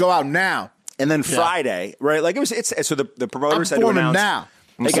I'm ready to go out now. And then Friday, right? Like it's so the promoters I'm had to performing announce now.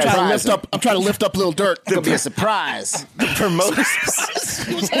 Hey guys, I'm trying to lift up Lil Durk. It's gonna be a surprise. the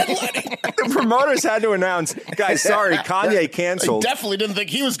promoters had to announce, guys, sorry, Kanye I canceled. definitely didn't think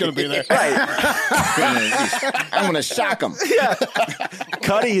he was going to be there. Right. I'm gonna shock him.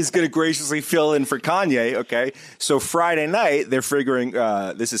 Cudi is going to graciously fill in for Kanye, okay? So Friday night, they're figuring,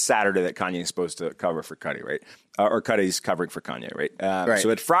 this is Saturday that Kanye is supposed to cover for Cudi, right? Or Cudi's covering for Kanye, right? Right. So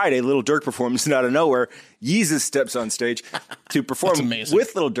at Friday, Little Durk performs, and out of nowhere, Yeezus steps on stage to perform amazing.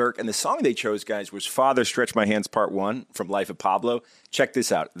 with Little Durk. And the song they chose, guys, was Father Stretch My Hands Part 1 from Life of Pablo. Check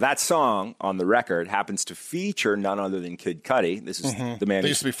this out. That song on the record happens to feature none other than Kid Cudi. This is the man They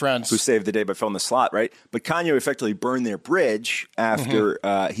used to be friends. who saved the day by filling the slot, right? But Kanye effectively burned their bridge after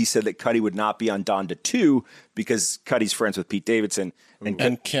he said that Cudi would not be on Donda 2 because Cudi's friends with Pete Davidson.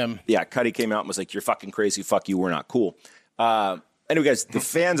 And Kim. Yeah, Cudi came out and was like, "You're fucking crazy. Fuck you. We're not cool." Anyway, guys, the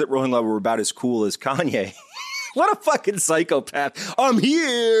fans at Rolling Loud were about as cool as Kanye. What a fucking psychopath. I'm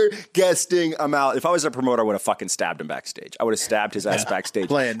here guesting. I'm out. If I was a promoter, I would have fucking stabbed him backstage. I would have stabbed his ass backstage.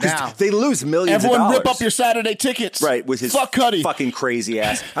 Play it 'Cause now. They lose millions Everyone of dollars. rip up your Saturday tickets. Right, with his Fuck Cudi. fucking crazy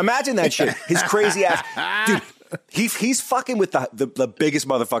ass. Imagine that shit. His crazy ass. Dude, he's fucking with the biggest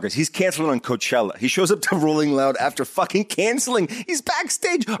motherfuckers. He's canceling on Coachella. He shows up to Rolling Loud after fucking canceling. He's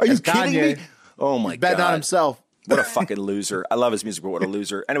backstage. Are you kidding Kanye. me? Oh my God. Betting on himself. What a fucking loser. I love his music, but what a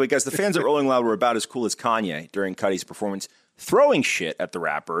loser. Anyway, guys, the fans at Rolling Loud were about as cool as Kanye during Cudi's performance, throwing shit at the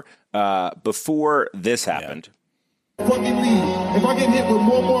rapper before this happened. Fucking leave. If I get hit with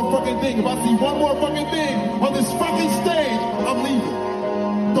one more fucking thing, if I see one more fucking thing on this fucking stage, I'm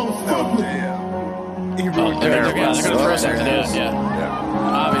leaving. Don't fuck with me. He ruined They're it. going to throw something in. Yeah.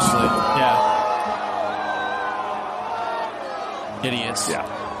 Obviously. Yeah. Idiots. Yeah.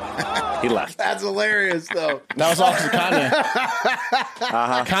 He left. That's hilarious, though. That was all because of Kanye.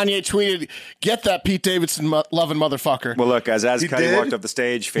 Kanye tweeted, "Get that Pete Davidson loving motherfucker." Well, look, as Cudi did? walked up the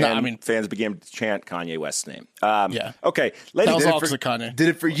stage, fans began to chant Kanye West's name. Yeah. Okay, That ladies was and all because of Kanye. Did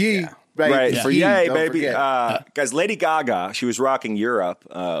it for Yee. Right, Yeah. for Yay, Don't baby. forget. Guys, Lady Gaga, she was rocking Europe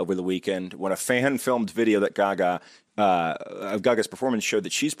over the weekend when a fan filmed video that of Gaga's performance showed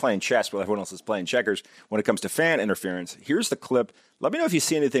that she's playing chess while everyone else is playing checkers when it comes to fan interference. Here's the clip. Let me know if you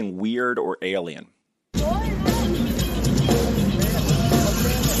see anything weird or alien.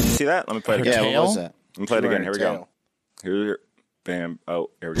 See that? Let me play it again. Yeah, what was that? Let me play it again. Here we go. Here, bam. Oh,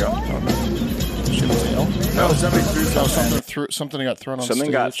 here we go. No, somebody threw something. Something got thrown on Something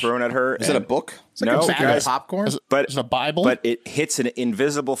stage. got thrown at her. Is it a book? It's like No, a bag guys. of popcorn. Is it a Bible? But it hits an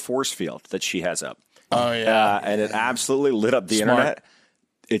invisible force field that she has up. Oh, yeah. And it absolutely lit up the Smart. internet.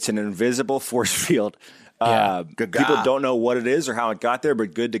 It's an invisible force field. Yeah. People don't know what it is or how it got there,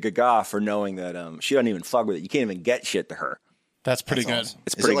 but good to Gaga for knowing that she doesn't even fuck with it. You can't even get shit to her. That's pretty good. Awesome.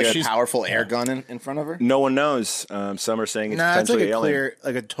 It's Is pretty it like good. a powerful air gun in front of her? No one knows. Some are saying it's Nah, it's like potentially a alien. clear,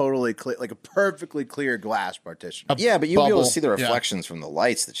 like a totally clear, like a perfectly clear glass partition. Yeah, but you'll be able Bubble. to see the Yeah. reflections from the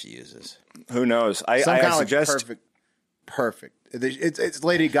lights that she uses. Who knows? I Some kind of suggest. like perfect. It's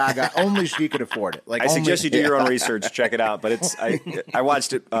Lady Gaga. Only she could afford it. Like I only, suggest you do your own research, check it out. But I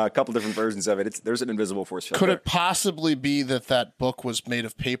watched it a couple different versions of it. There's an invisible force field. Could there. it possibly be that book was made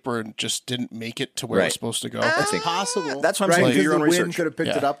of paper and just didn't make it to where it was Right. supposed to go? I think possible. That's what I'm right? saying. Do Because your the own wind research. could have picked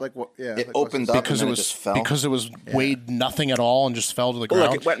Yeah. it up. Like what? Yeah, it like opened what's- up because and it then was just fell. because it was weighed nothing at all and just fell to the Well,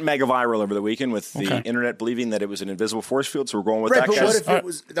 ground. look, it went mega viral over the weekend with the Okay. internet believing that it was an invisible force field. So we're going with Right, that, but guys. what if it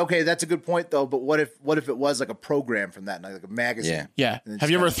was okay? That's a good point, though. But what if it was like a program from that night, like a magazine? Yeah. Yeah. Have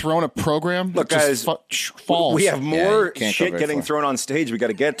you ever thrown a program? Look, that just guys, falls. We have more you can't go shit very getting far. thrown on stage we got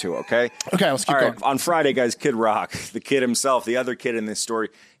to get to, okay? Okay, let's keep All right, going. on Friday, guys, Kid Rock, the kid himself, the other kid in this story,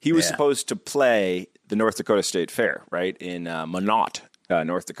 he was Yeah. supposed to play the North Dakota State Fair, right, in Minot,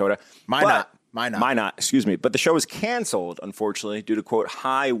 North Dakota. Minot, excuse me. But the show was canceled, unfortunately, due to, quote,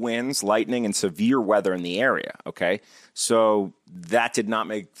 high winds, lightning, and severe weather in the area, okay? So that did not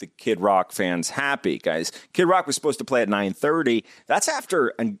make the Kid Rock fans happy, guys. Kid Rock was supposed to play at 9:30. That's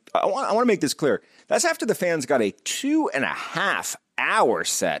after, and I want to make this clear, that's after the fans got a 2.5-hour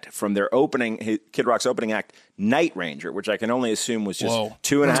set from their Kid Rock's opening act, Night Ranger, which I can only assume was just Whoa.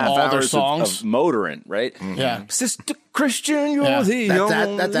 2.5 That's all their hours songs? of motoring, right? Yeah. Sister Christian, you're Yeah. the That's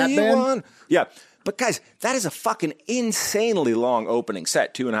only that band? one. Yeah. But guys, that is a fucking insanely long opening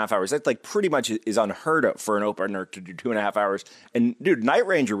set, 2.5 hours. That like pretty much is unheard of for an opener to do 2.5 hours. And dude, Night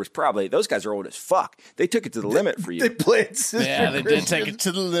Ranger was probably, those guys are old as fuck. They took it to the limit for you. They played Sister Yeah, they did take it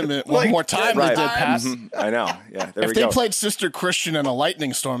to the limit one Like, more time. right. They did pass. I know. Yeah, there If we they go. played Sister Christian in a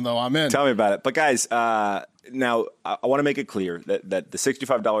lightning storm, though, I'm in. Tell me about it. But guys, now I want to make it clear that the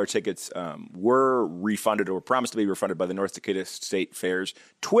 $65 tickets were refunded or promised to be refunded by the North Dakota State Fair's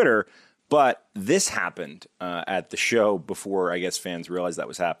Twitter. But this happened at the show before, I guess, fans realized that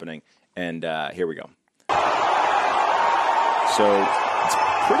was happening. And here we go. So it's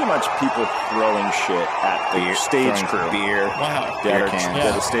pretty much people throwing shit at the stage crew. Beer. Wow. Yeah,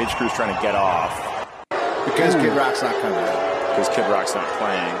 cans. the stage crew's trying to get off because Kid Rock's not coming out. because Kid Rock's not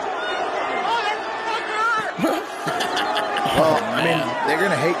playing. Well, I mean, they're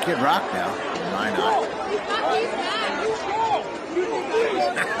gonna hate Kid Rock now. Why not?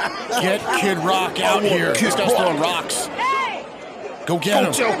 Get Kid Rock out here. This guy's throwing rocks. Go get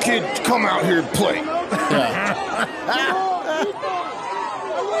him. Tell kid to come out here and play. Yeah.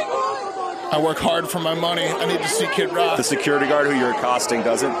 I work hard for my money. I need to see Kid Rock. The security guard who you're accosting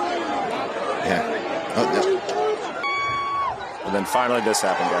doesn't. Yeah. Oh, And then finally this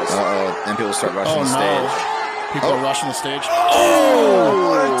happened, guys. and people start rushing Oh, the no. stage. People are rushing the stage. Oh,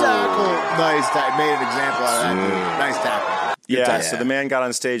 what a tackle! Nice tackle. Made an example out of that. Dude. Nice tackle. Yeah, tackle. so the man got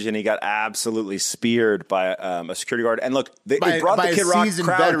on stage and he got absolutely speared by a security guard. And look, they brought by the Kid a Rock seasoned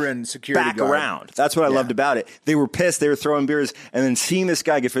crowd veteran security back guard. around. That's what I loved about it. They were pissed. They were throwing beers, and then seeing this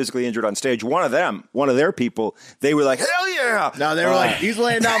guy get physically injured on stage. One of their people, they were like, "Hell yeah!" No, they were like, he's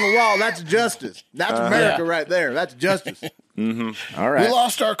laying down the wall. That's justice. That's America right there. That's justice. All right. We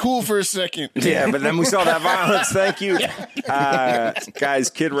lost our cool for a second. Yeah, but then we saw that violence. Thank you. Guys,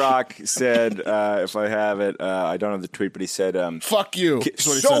 Kid Rock said, if I have it, I don't have the tweet, but he said, Fuck you. That's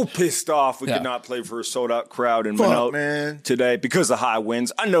what he so said. pissed off we Yeah. could not play for a sold-out crowd in Fuck, Minot man. today because of high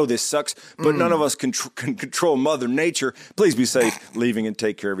winds. I know this sucks, but none of us can control Mother Nature. Please be safe, leaving and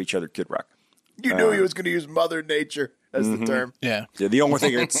take care of each other, Kid Rock. You knew he was going to use Mother Nature as the term. Yeah. Yeah, the only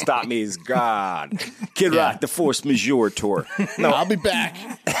thing that can stop me is God. Kid Rock, the Force Majeure tour. No, I'll be back.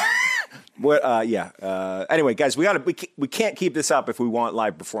 What? Anyway, guys, we can't keep this up if we want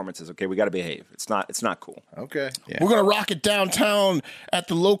live performances. Okay, we got to behave. It's not cool. Okay. We're going to rock it downtown at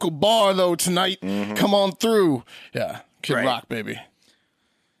the local bar, though, tonight. Come on through. Yeah. Kid Right. Rock, baby.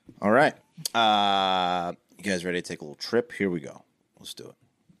 All right. You guys ready to take a little trip? Here we go. Let's do it.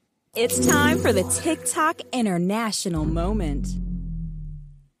 It's time for the TikTok International Moment.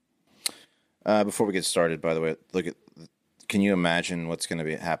 Before we get started, by the way, can you imagine what's going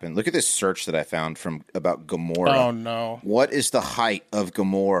to happen? Look at this search that I found about Gamora. Oh, no. What is the height of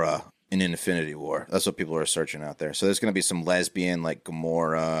Gamora in Infinity War? That's what people are searching out there. So there's going to be some lesbian, like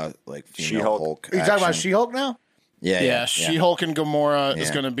Gamora, like female She-Hulk. Hulk. Are you talking about She-Hulk now? Yeah. She-Hulk and Gamora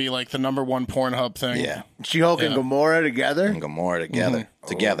is going to be like the #1 Pornhub thing. Yeah. She-Hulk and Gamora together? And Gamora together.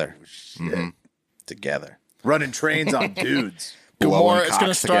 Together. Together. Running trains on dudes. Gamora, it's going to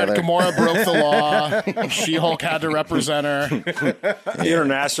cocks start. together. Gamora broke the law. She-Hulk had to represent her.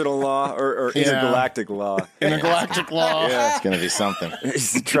 International law or intergalactic law. Intergalactic law. It's going to be something.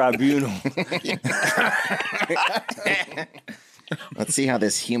 It's the tribunal. Let's see how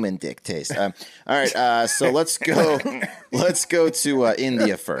this human dick tastes. All right, so let's go. Let's go to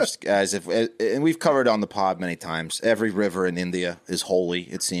India first, guys. And we've covered on the pod many times. Every river in India is holy.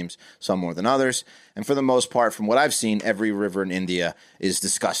 It seems, some more than others. And for the most part, from what I've seen, every river in India is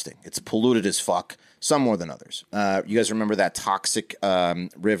disgusting. It's polluted as fuck. Some more than others. You guys remember that toxic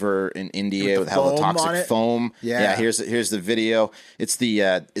river in India with hella toxic foam? Yeah. Here's the video. It's the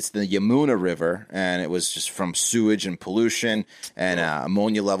Yamuna River, and it was just from sewage and pollution, and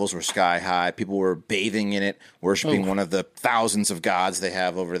ammonia levels were sky high. People were bathing in it, worshiping one of the thousands of gods they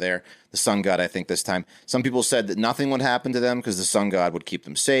have over there. The sun god, I think, this time. Some people said that nothing would happen to them because the sun god would keep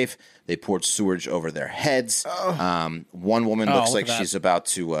them safe. They poured sewage over their heads. One woman looks like she's about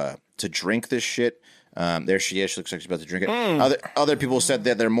to drink this shit. There she is. She looks like she's about to drink it. Other people said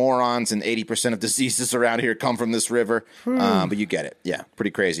that they're morons and 80% of diseases around here come from this river. But you get it. Yeah,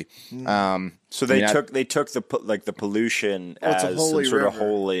 pretty crazy. So they took the pollution as some sort of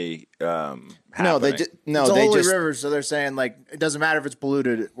holy. No, they it's a holy river, so they're saying like it doesn't matter if it's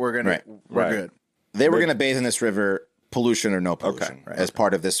polluted. We're good. They were going to bathe in this river, pollution or no pollution, as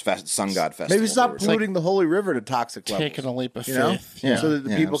part of this sun god festival. Maybe stop polluting the holy river to toxic levels. Taking a leap of faith. So that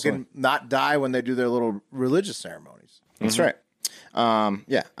the people can not die when they do their little religious ceremonies. That's right.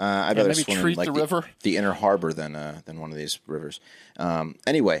 I'd rather swim in like the river, the inner harbor than one of these rivers.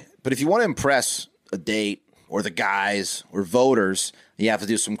 Anyway, but if you want to impress a date or the guys or voters, you have to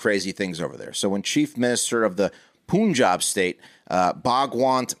do some crazy things over there. So when Chief Minister of the Punjab state,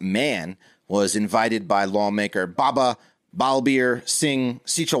 Bhagwant Mann, was invited by lawmaker Baba Balbir Singh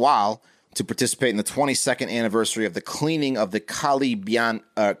Sichawal to participate in the 22nd anniversary of the cleaning of the Kalibeen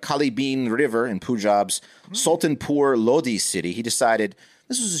River in Punjab's Sultanpur Lodi city, he decided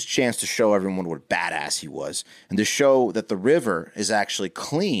this was his chance to show everyone what a badass he was and to show that the river is actually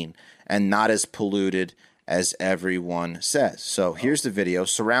clean and not as polluted as everyone says. So here's the video,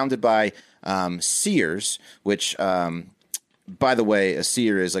 surrounded by seers, which... by the way, a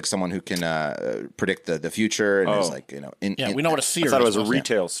seer is like someone who can predict the future, and is like we know what a seer is. I thought it was a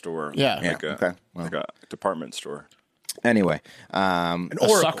retail store. Like a department store. Anyway, an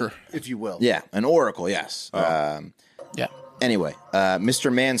oracle, sucker, if you will. Yeah, an oracle. Yes. Anyway,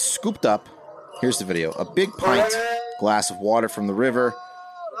 Mr. Mann scooped up. Here's the video: a big pint glass of water from the river,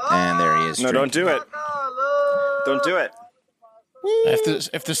 and there he is. No, don't do it. Don't do it.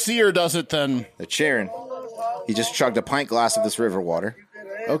 If the seer does it, then they're cheering. He just chugged a pint glass of this river water.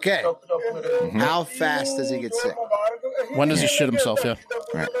 Okay. How fast does he get sick? When does he shit himself? Yeah.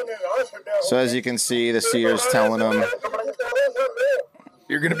 Right. So as you can see, the seer's telling him,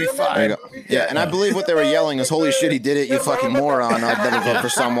 "You're gonna be fine." Yeah, and I believe what they were yelling is, "Holy shit, he did it! You fucking moron! I'd never vote for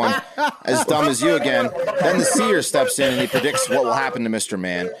someone as dumb as you again." Then the seer steps in and he predicts what will happen to Mr.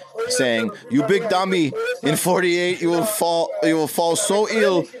 Mann, saying, "You big dummy! In 48, you will fall so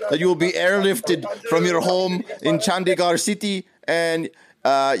ill that you will be airlifted from your home in Chandigarh city, and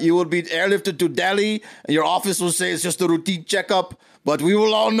you will be airlifted to Delhi. And your office will say it's just a routine checkup." But we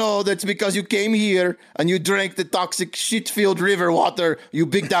will all know that's because you came here and you drank the toxic shit-filled river water, you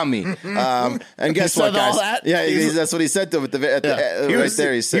big dummy. And guess what, guys? That's what he said to him He was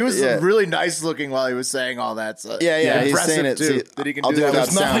really nice looking while he was saying all that. So he's saying it. Too, that he can do that.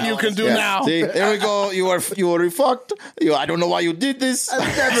 There's nothing you can do now. See, there we go. You were fucked. I don't know why you did this.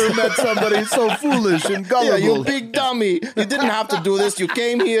 I've never met somebody so foolish and gullible. Yeah, you big dummy. You didn't have to do this. You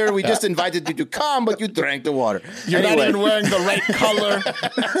came here. We just invited you to come, but you drank the water. You're not even wearing the right color.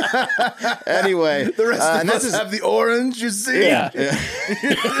 Anyway, the rest of us have the orange, you see? Yeah.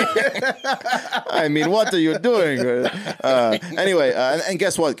 I mean, what are you doing? Anyway, and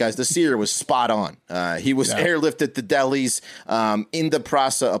guess what, guys? The seer was spot on. He was airlifted to Delhi's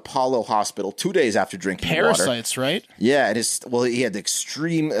Indraprastha Apollo Hospital 2 days after drinking parasites, water. Right? Yeah, he had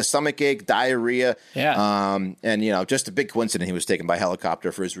extreme stomach ache, diarrhea. Yeah. And, just a big coincidence, he was taken by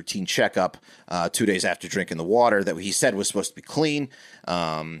helicopter for his routine checkup 2 days after drinking the water that he said was supposed to be clean.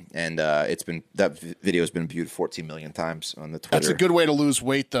 2017. And that video has been viewed 14 million times on the Twitter. That's a good way to lose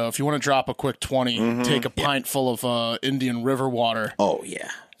weight, though. If you want to drop a quick 20, take a pint full of Indian River water. Oh, yeah.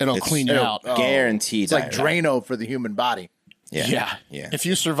 It'll clean you out. Guaranteed. It's like Drano for the human body. Yeah. If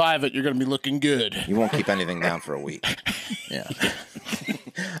you survive it, you're going to be looking good. You won't keep anything down for a week. Yeah.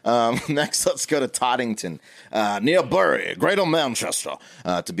 Next, let's go to Toddington, near Bury, Greater Manchester,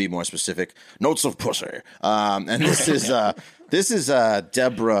 to be more specific. Notes of pussy. And this is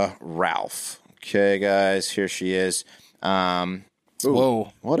Deborah Ralph. Okay, guys, here she is.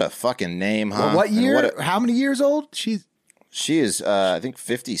 Whoa. What a fucking name, huh? Well, what year? How many years old? She is, I think,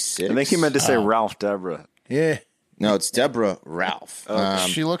 56. I think he meant to say Ralph Deborah. Yeah. No, it's Deborah Ralph.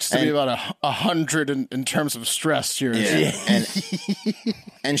 She looks to be about 100 in terms of stress here. Yeah.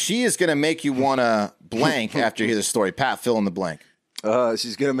 And she is going to make you want to blank after you hear the story. Pat, fill in the blank.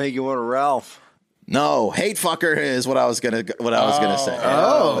 She's going to make you want to Ralph. No, hate fucker is what I was gonna say.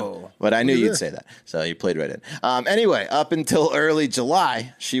 Oh. But I knew you'd say that, so you played right in. Anyway, up until early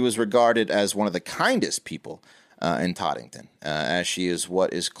July, she was regarded as one of the kindest people in Toddington, as she is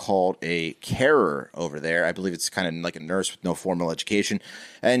what is called a carer over there. I believe it's kind of like a nurse with no formal education,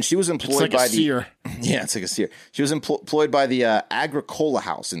 and she was employed by the seer. Yeah, it's like a seer. She was employed by the Agricola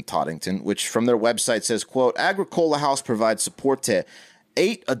House in Toddington, which from their website says, quote, Agricola House provides support to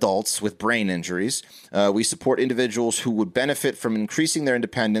 8 adults with brain injuries. We support individuals who would benefit from increasing their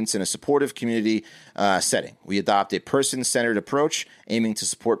independence in a supportive community setting. We adopt a person-centered approach, aiming to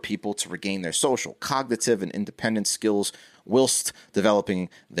support people to regain their social, cognitive, and independent skills whilst developing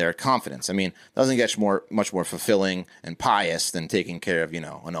their confidence. I mean, doesn't get much more fulfilling and pious than taking care of, an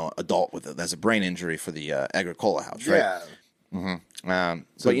adult that's a brain injury for the Agricola House, right? Yeah. Mm-hmm.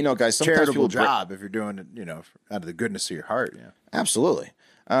 But guys, sometimes charitable people job if you're doing it, out of the goodness of your heart. Yeah. Absolutely.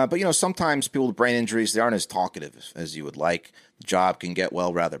 But sometimes people with brain injuries, they aren't as talkative as you would like. The job can get,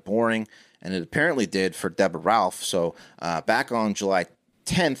 rather boring. And it apparently did for Deborah Ralph. So back on July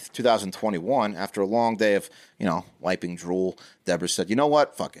 10th, 2021, after a long day of, wiping drool, Deborah said, you know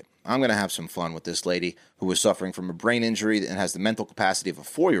what? Fuck it. I'm going to have some fun with this lady who was suffering from a brain injury and has the mental capacity of a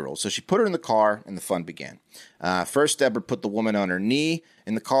 4-year-old. So she put her in the car, and the fun began. First, Deborah put the woman on her knee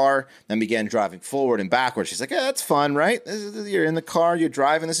in the car, then began driving forward and backwards. She's like, that's fun, right? You're in the car, you're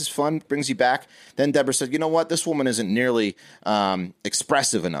driving, this is fun, brings you back. Then Deborah said, you know what? This woman isn't nearly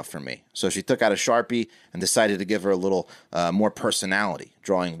expressive enough for me. So she took out a Sharpie and decided to give her a little more personality,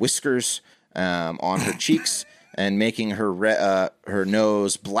 drawing whiskers on her cheeks and making her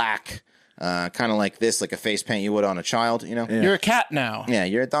nose black, kind of like this, like a face paint you would on a child, Yeah. You're a cat now. Yeah,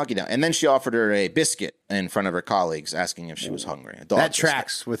 you're a doggy now. And then she offered her a biscuit in front of her colleagues, asking if she was hungry. A dog That biscuit.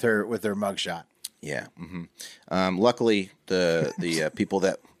 tracks with her mugshot. Yeah. Mm-hmm. Luckily, the people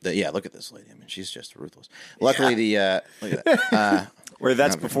that look at this lady. I mean, she's just ruthless. Luckily, look at that. Where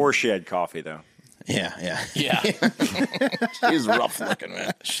that's before she had coffee, though. Yeah. She's rough looking,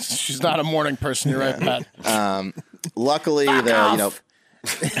 man. She's not a morning person. You're right, Pat. Luckily,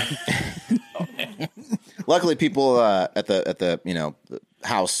 luckily people at the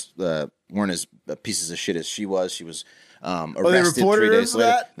house weren't as pieces of shit as she was. She was arrested 3 days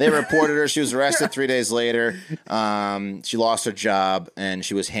later. They reported her. She was arrested 3 days later. She lost her job, and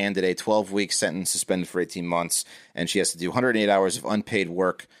she was handed a 12-week sentence, suspended for 18 months, and she has to do 108 hours of unpaid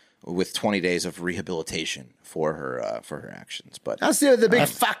work with 20 days of rehabilitation for her actions. But that's the big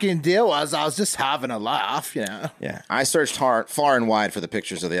fucking deal was. I was just having a laugh, Yeah, I searched far and wide for the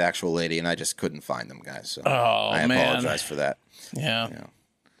pictures of the actual lady, and I just couldn't find them, guys. So I apologize for that. Yeah.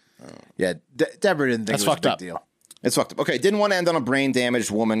 Deborah didn't think That's it was fucked a big up. deal. It's fucked up. Okay, didn't want to end on a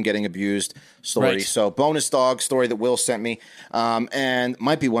brain-damaged woman getting abused story. Right. So bonus dog story that Will sent me, and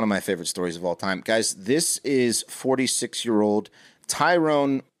might be one of my favorite stories of all time. Guys, this is 46-year-old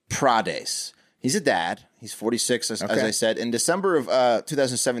Tyrone Prades. He's a dad. He's 46, as I said. In December of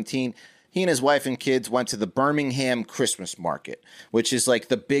 2017, he and his wife and kids went to the Birmingham Christmas market, which is like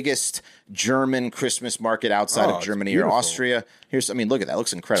the biggest German Christmas market outside of Germany or Austria. Look at that. It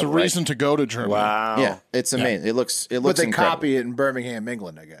looks incredible. It's a reason to go to Germany. Wow. Yeah, it's amazing. It looks But they incredible. copy it in Birmingham,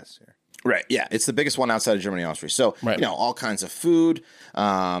 England, I guess. Right, yeah. It's the biggest one outside of Germany and Austria. So, Right. all kinds of food,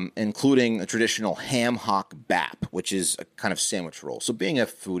 including a traditional ham hock bap, which is a kind of sandwich roll. So being a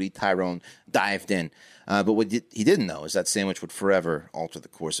foodie, Tyrone dived in. But what he didn't know is that sandwich would forever alter the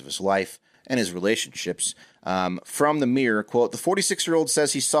course of his life and his relationships. From the Mirror, quote, the 46-year-old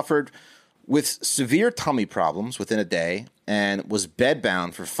says he suffered with severe tummy problems within a day and was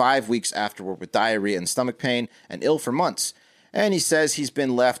bedbound for 5 weeks afterward with diarrhea and stomach pain and ill for months. And he says he's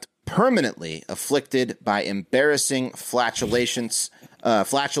been left permanently afflicted by embarrassing flatulations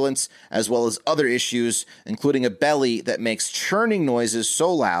flatulence, as well as other issues, including a belly that makes churning noises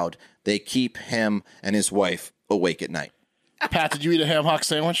so loud they keep him and his wife awake at night. Pat, did you eat a ham hock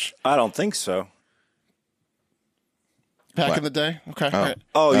sandwich I don't think so. back in the day? Okay. All right.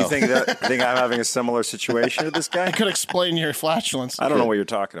 Oh, you think I'm having a similar situation to this guy? I could explain your flatulence. I don't know what you're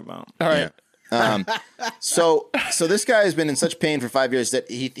talking about. All right. So this guy has been in such pain for 5 years that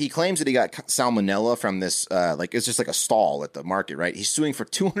he claims that he got salmonella from this, it's just like a stall at the market, right? He's suing for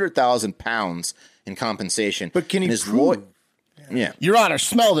 200,000 pounds in compensation. But can he prove? Yeah. Your Honor,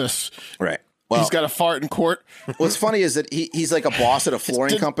 smell this. Right. Well, He's got a fart in court. what's funny is that he's like a boss at a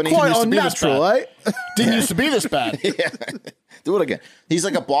flooring company. quite He used to be this unnatural, bad. right? Didn't used to be this bad. Yeah. Do it again. He's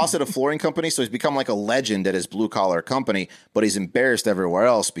like a boss at a flooring company, so he's become like a legend at his blue collar company, but he's embarrassed everywhere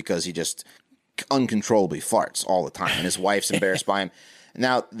else because he just uncontrollably farts all the time, and his wife's embarrassed by him.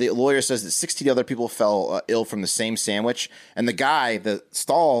 Now, the lawyer says that 16 other people fell ill from the same sandwich, and the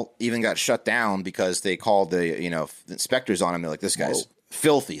stall even got shut down because they called the inspectors on him. They're like, this guy's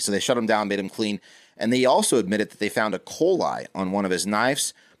filthy. So they shut him down, made him clean. And they also admitted that they found a coli on one of his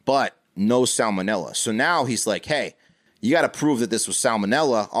knives, but no salmonella. So now he's like, hey, you got to prove that this was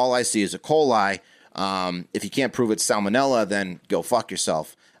salmonella. All I see is a coli. If you can't prove it's salmonella, then go fuck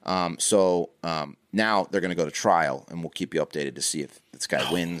yourself. So now they're going to go to trial, and we'll keep you updated to see if this guy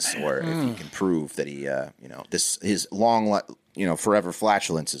wins or if he can prove that he, his long, forever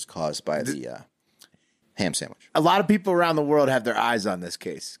flatulence is caused by the ham sandwich. A lot of people around the world have their eyes on this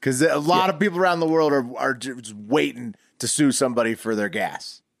case because a lot of people around the world are just waiting to sue somebody for their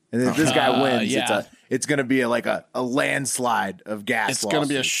gas. And if this guy wins, it's going to be like a landslide of gas. It's going to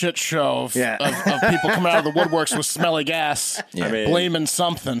be a shit show of people coming out of the woodworks with smelly gas, blaming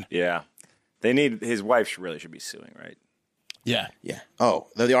something. Yeah. His wife should be suing, right? Yeah. Yeah. Oh,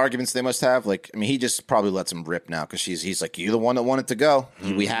 the arguments they must have. He just probably lets him rip now because he's like, you're the one that wanted to go.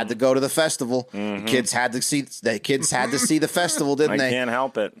 We had to go to the festival. The kids had to see the festival, didn't they? I can't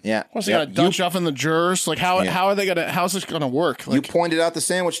help it. Yeah. What's he got to Dutch off in the jurors? Like how's this going to work? You pointed out the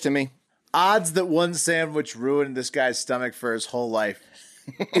sandwich to me. Odds that one sandwich ruined this guy's stomach for his whole life,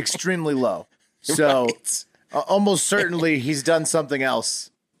 extremely low. So almost certainly he's done something else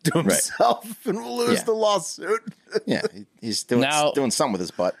to himself and will lose the lawsuit. Yeah, he's doing something with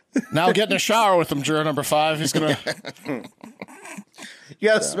his butt. Now get in the shower with him, juror number 5. He's going to... You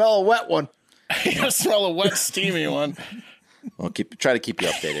got to smell a wet one. You got to smell a wet, steamy one. We'll try to keep you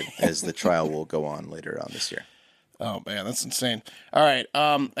updated as the trial will go on later on this year. Oh, man, that's insane. All right,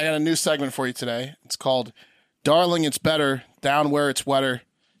 I got a new segment for you today. It's called Darling, It's Better, Down Where It's Wetter,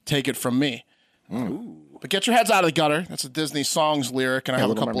 Take It From Me. Ooh. But get your heads out of the gutter. That's a Disney Songs lyric, and I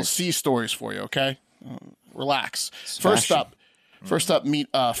have a couple of sea stories for you, okay? Relax. First up, meet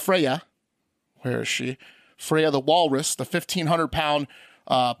Freya. Where is she? Freya the walrus, the 1,500-pound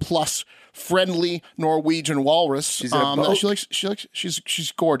plus friendly Norwegian walrus. She's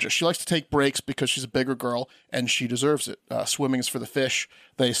she's gorgeous. She likes to take breaks because she's a bigger girl and she deserves it. Swimming is for the fish,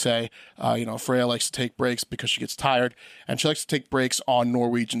 they say. Freya likes to take breaks because she gets tired, and she likes to take breaks on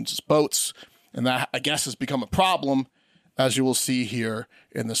Norwegians' boats, and that, I guess, has become a problem, as you will see here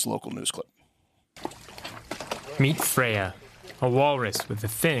in this local news clip. Meet Freya, a walrus with a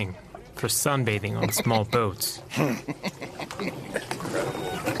thing for sunbathing on small boats.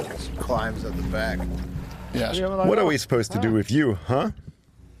 Climbs at the back. Yes. What are we supposed to do with you, huh?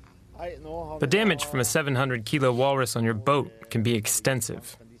 The damage from a 700-kilo walrus on your boat can be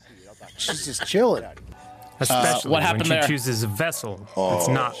extensive. She's just chilling. Especially what happened when she there? chooses a vessel that's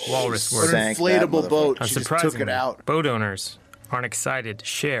not walrus worthy. An inflatable boat. She just took it Unsurprisingly, out. boat owners aren't excited to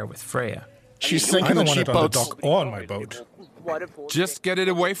share with Freya. She's sinking the cheap boats. or on my boat. Just get it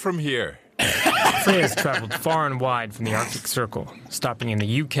away from here. Freya's traveled far and wide from the Arctic Circle, stopping in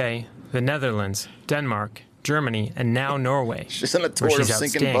the UK, the Netherlands, Denmark, Germany, and now Norway. She's on a tour where of she's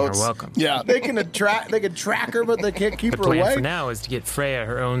sinking outstaying her boats. welcome. Yeah. They can track her, but they can't keep The her plan away. for now is to get Freya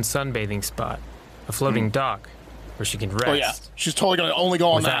her own sunbathing spot, a floating dock where she can rest. Oh, yeah. She's totally going to only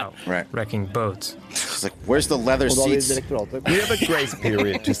go on that. Without wrecking boats. She's like, where's the leather seats? We have a grace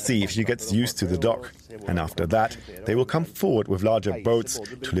period to see if she gets used to the dock. And after that, they will come forward with larger boats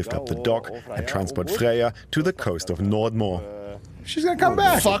to lift up the dock and transport Freya to the coast of Nordmore. She's going to come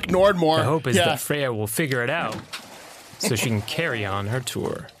back. Fuck Nordmore. The hope is that Freya will figure it out so she can carry on her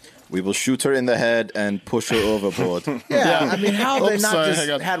tour. We will shoot her in the head and push her overboard. Yeah, I mean, how have they Oops, not sorry,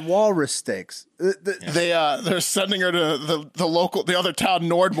 just had walrus steaks? They're sending her to the other town,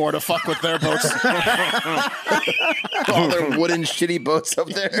 Nordmore, to fuck with their boats. All their wooden shitty boats up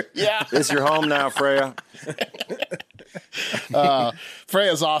there. Yeah. This is your home now, Freya.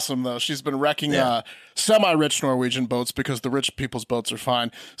 Freya's awesome, though. She's been wrecking semi-rich Norwegian boats because the rich people's boats are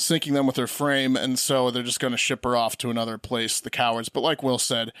fine, sinking them with her frame, and so they're just going to ship her off to another place, the cowards. But like Will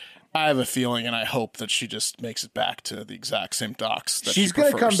said, I have a feeling and I hope that she just makes it back to the exact same docks that she's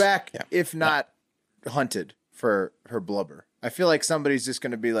going to come back, if not hunted for her blubber. I feel like somebody's just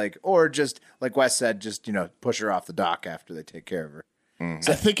going to be like, or just like Wes said, just, push her off the dock after they take care of her.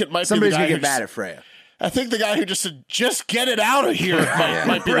 So I think it might somebody's be the guy going to get mad at Freya. I think the guy who just said, just get it out of here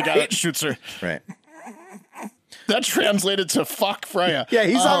might be the guy that shoots her. Right. That translated to fuck Freya. Yeah,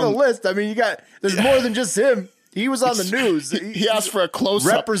 he's on the list. I mean, there's more than just him. He was on the news. He asked for a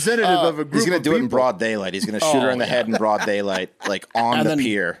close-up. Representative of a group He's going to do it in people. broad daylight. He's going to shoot her in the head in broad daylight, like on the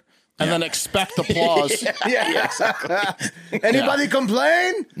pier. And then expect applause. Yeah, exactly. Anybody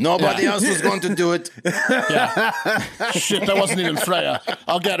complain? Nobody else was going to do it. Shit, that wasn't even Freya.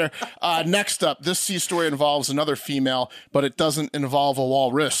 I'll get her. Next up, this sea story involves another female, but it doesn't involve a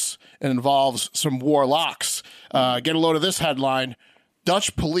walrus. It involves some warlocks. Get a load of this headline.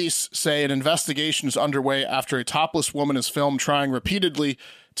 Dutch police say an investigation is underway after a topless woman is filmed trying repeatedly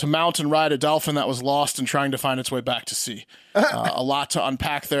to mount and ride a dolphin that was lost and trying to find its way back to sea. A lot to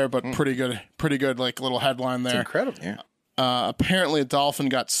unpack there, but pretty good like little headline there. It's incredible. Yeah. Apparently a dolphin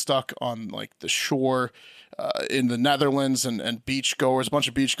got stuck on like the shore in the Netherlands, and a bunch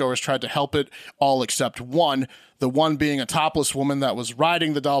of beachgoers tried to help it, all except one. The one being a topless woman that was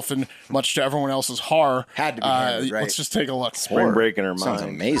riding the dolphin, much to everyone else's horror. Had to be handled, right? Let's just take a look. Spring break in her mind. Sounds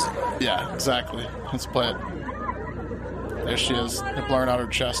amazing. Yeah, exactly. Let's play it. There she is. They're blurring out her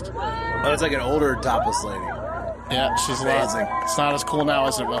chest. Oh, it's like an older topless lady. Yeah, she's amazing. It's not as cool now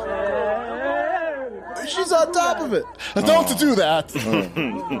as it will. She's on top of it. Don't do that.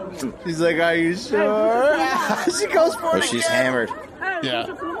 She's like, are you sure? She goes for it. She's again. hammered. Yeah.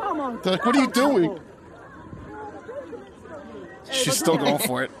 They're like, what are you doing? She's still going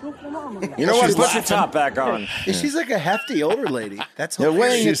for it. You know what? Put your top back on. She's like a hefty older lady. That's They're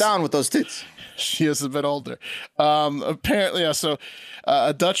weighing hilarious. it down with those tits. She is a bit older. Apparently,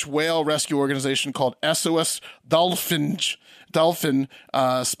 a Dutch whale rescue organization called SOS Dolphin,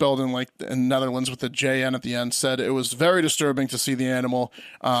 spelled in Netherlands with a JN at the end, said it was very disturbing to see the animal.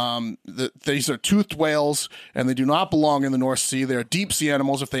 These are toothed whales, and they do not belong in the North Sea. They are deep sea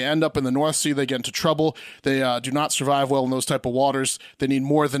animals. If they end up in the North Sea, they get into trouble. They do not survive well in those type of waters. They need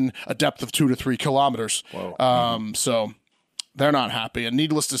more than a depth of 2 to 3 kilometers. So they're not happy. And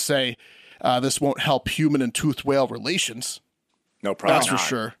needless to say, this won't help human and toothed whale relations. No problem. That's for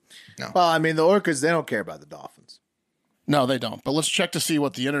sure. Well, I mean, the orcas, they don't care about the dolphins. No, they don't. But let's check to see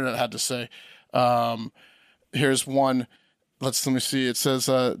what the internet had to say. Here's one. Let me see. It says,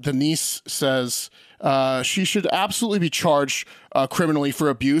 Denise says, she should absolutely be charged criminally for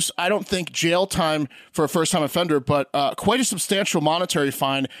abuse. I don't think jail time for a first-time offender, but quite a substantial monetary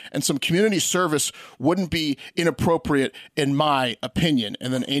fine and some community service wouldn't be inappropriate in my opinion.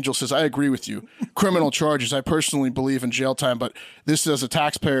 And then Angel says, I agree with you. Criminal charges, I personally believe in jail time, but this is a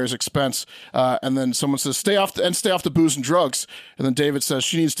taxpayer's expense. And then someone says, stay off the booze and drugs. And then David says,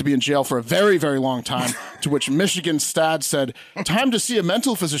 she needs to be in jail for a very, very long time, to which Michigan Stad said, time to see a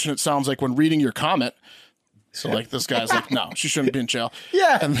mental physician, it sounds like, when reading your comment. So, like, this guy's like, no, she shouldn't be in jail.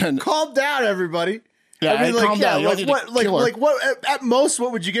 Yeah, and then calm down, everybody. Yeah, I mean, calm down. What? At most,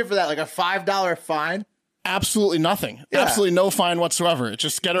 what would you get for that? Like a $5 fine? Absolutely nothing. Yeah. Absolutely no fine whatsoever.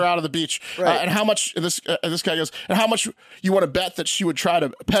 Just get her out of the beach. Right. And how much this guy goes? And how much you want to bet that she would try to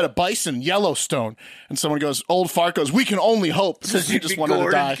pet a bison in Yellowstone? And someone goes, "Old fart goes, we can only hope." So she just wanted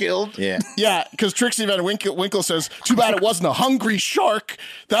to die. Killed. Yeah. Yeah, because Trixie Van Winkle says, "Too bad it wasn't a hungry shark.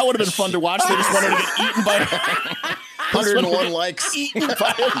 That would have been fun to watch. They just wanted to get eaten by 101 likes. eaten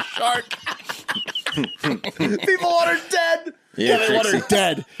by a shark." People want her dead. Yeah, they want her Trixie.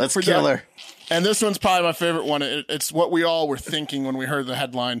 dead. Let's For kill that. her. And this one's probably my favorite one. It's what we all were thinking when we heard the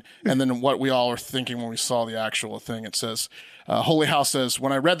headline, and then what we all were thinking when we saw the actual thing. It says, Holy House says,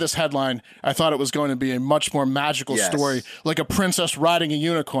 when I read this headline, I thought it was going to be a much more magical story, like a princess riding a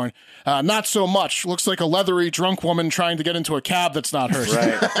unicorn. Not so much. Looks like a leathery, drunk woman trying to get into a cab that's not hers.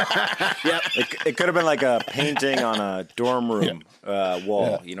 Right. Yep. It could have been like a painting on a dorm room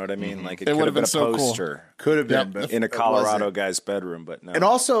wall. Yeah. You know what I mean? Like it could have been a so poster. Cool. Could have been, but in a Colorado guy's bedroom, but no. And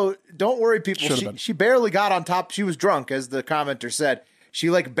also, don't worry, people. She barely got on top. She was drunk, as the commenter said. She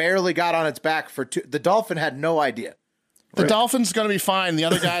like barely got on its back for two. The dolphin had no idea. The dolphin's going to be fine. The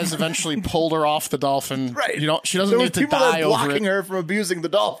other guys eventually pulled her off the dolphin. Right. She doesn't need to die over it. Blocking her from abusing the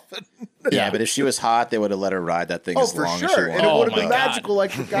dolphin. Yeah, but if she was hot, they would have let her ride that thing as for long sure. as she And wanted. it would have my been God. magical,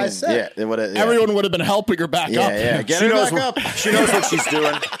 like the guy said. Yeah, they would have. Yeah. Everyone would have been helping her back up. Yeah, get her back up. She knows what she's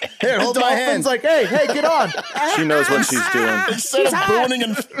doing. Here, hold my hand. Dolphin's like, hey, get on. She knows what she's doing.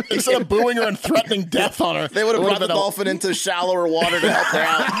 Instead of booing her and threatening death on her, They would have it brought the been dolphin into shallower water to help her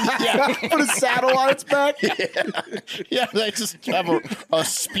out. Put a saddle on its back. Yeah, they just have a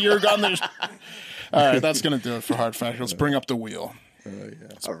spear gun. All right, that's going to do it for Hard Factor. Let's bring up the wheel.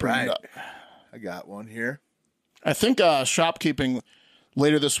 All right. I got one here. I think shopkeeping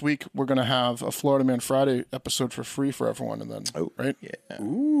later this week, we're going to have a Florida Man Friday episode for free for everyone. And then, right? Yeah.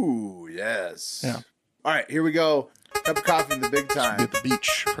 Ooh, yes. Yeah. All right, here we go. Cup of coffee in the big Be time. at the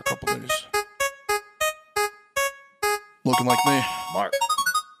beach for a couple days. Looking like me. Mark.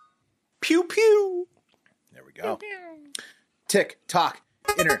 Pew pew. There we go. Tick tock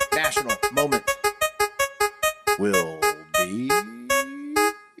international moment will be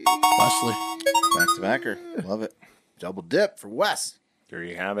Leslie. Back to backer. Love it. double dip for Wes. There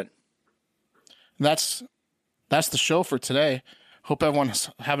you have it. That's the show for today. Hope everyone's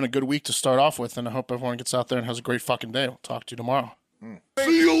having a good week to start off with, and I hope everyone gets out there and has a great fucking day. We'll talk to you tomorrow.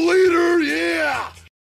 See you later, yeah!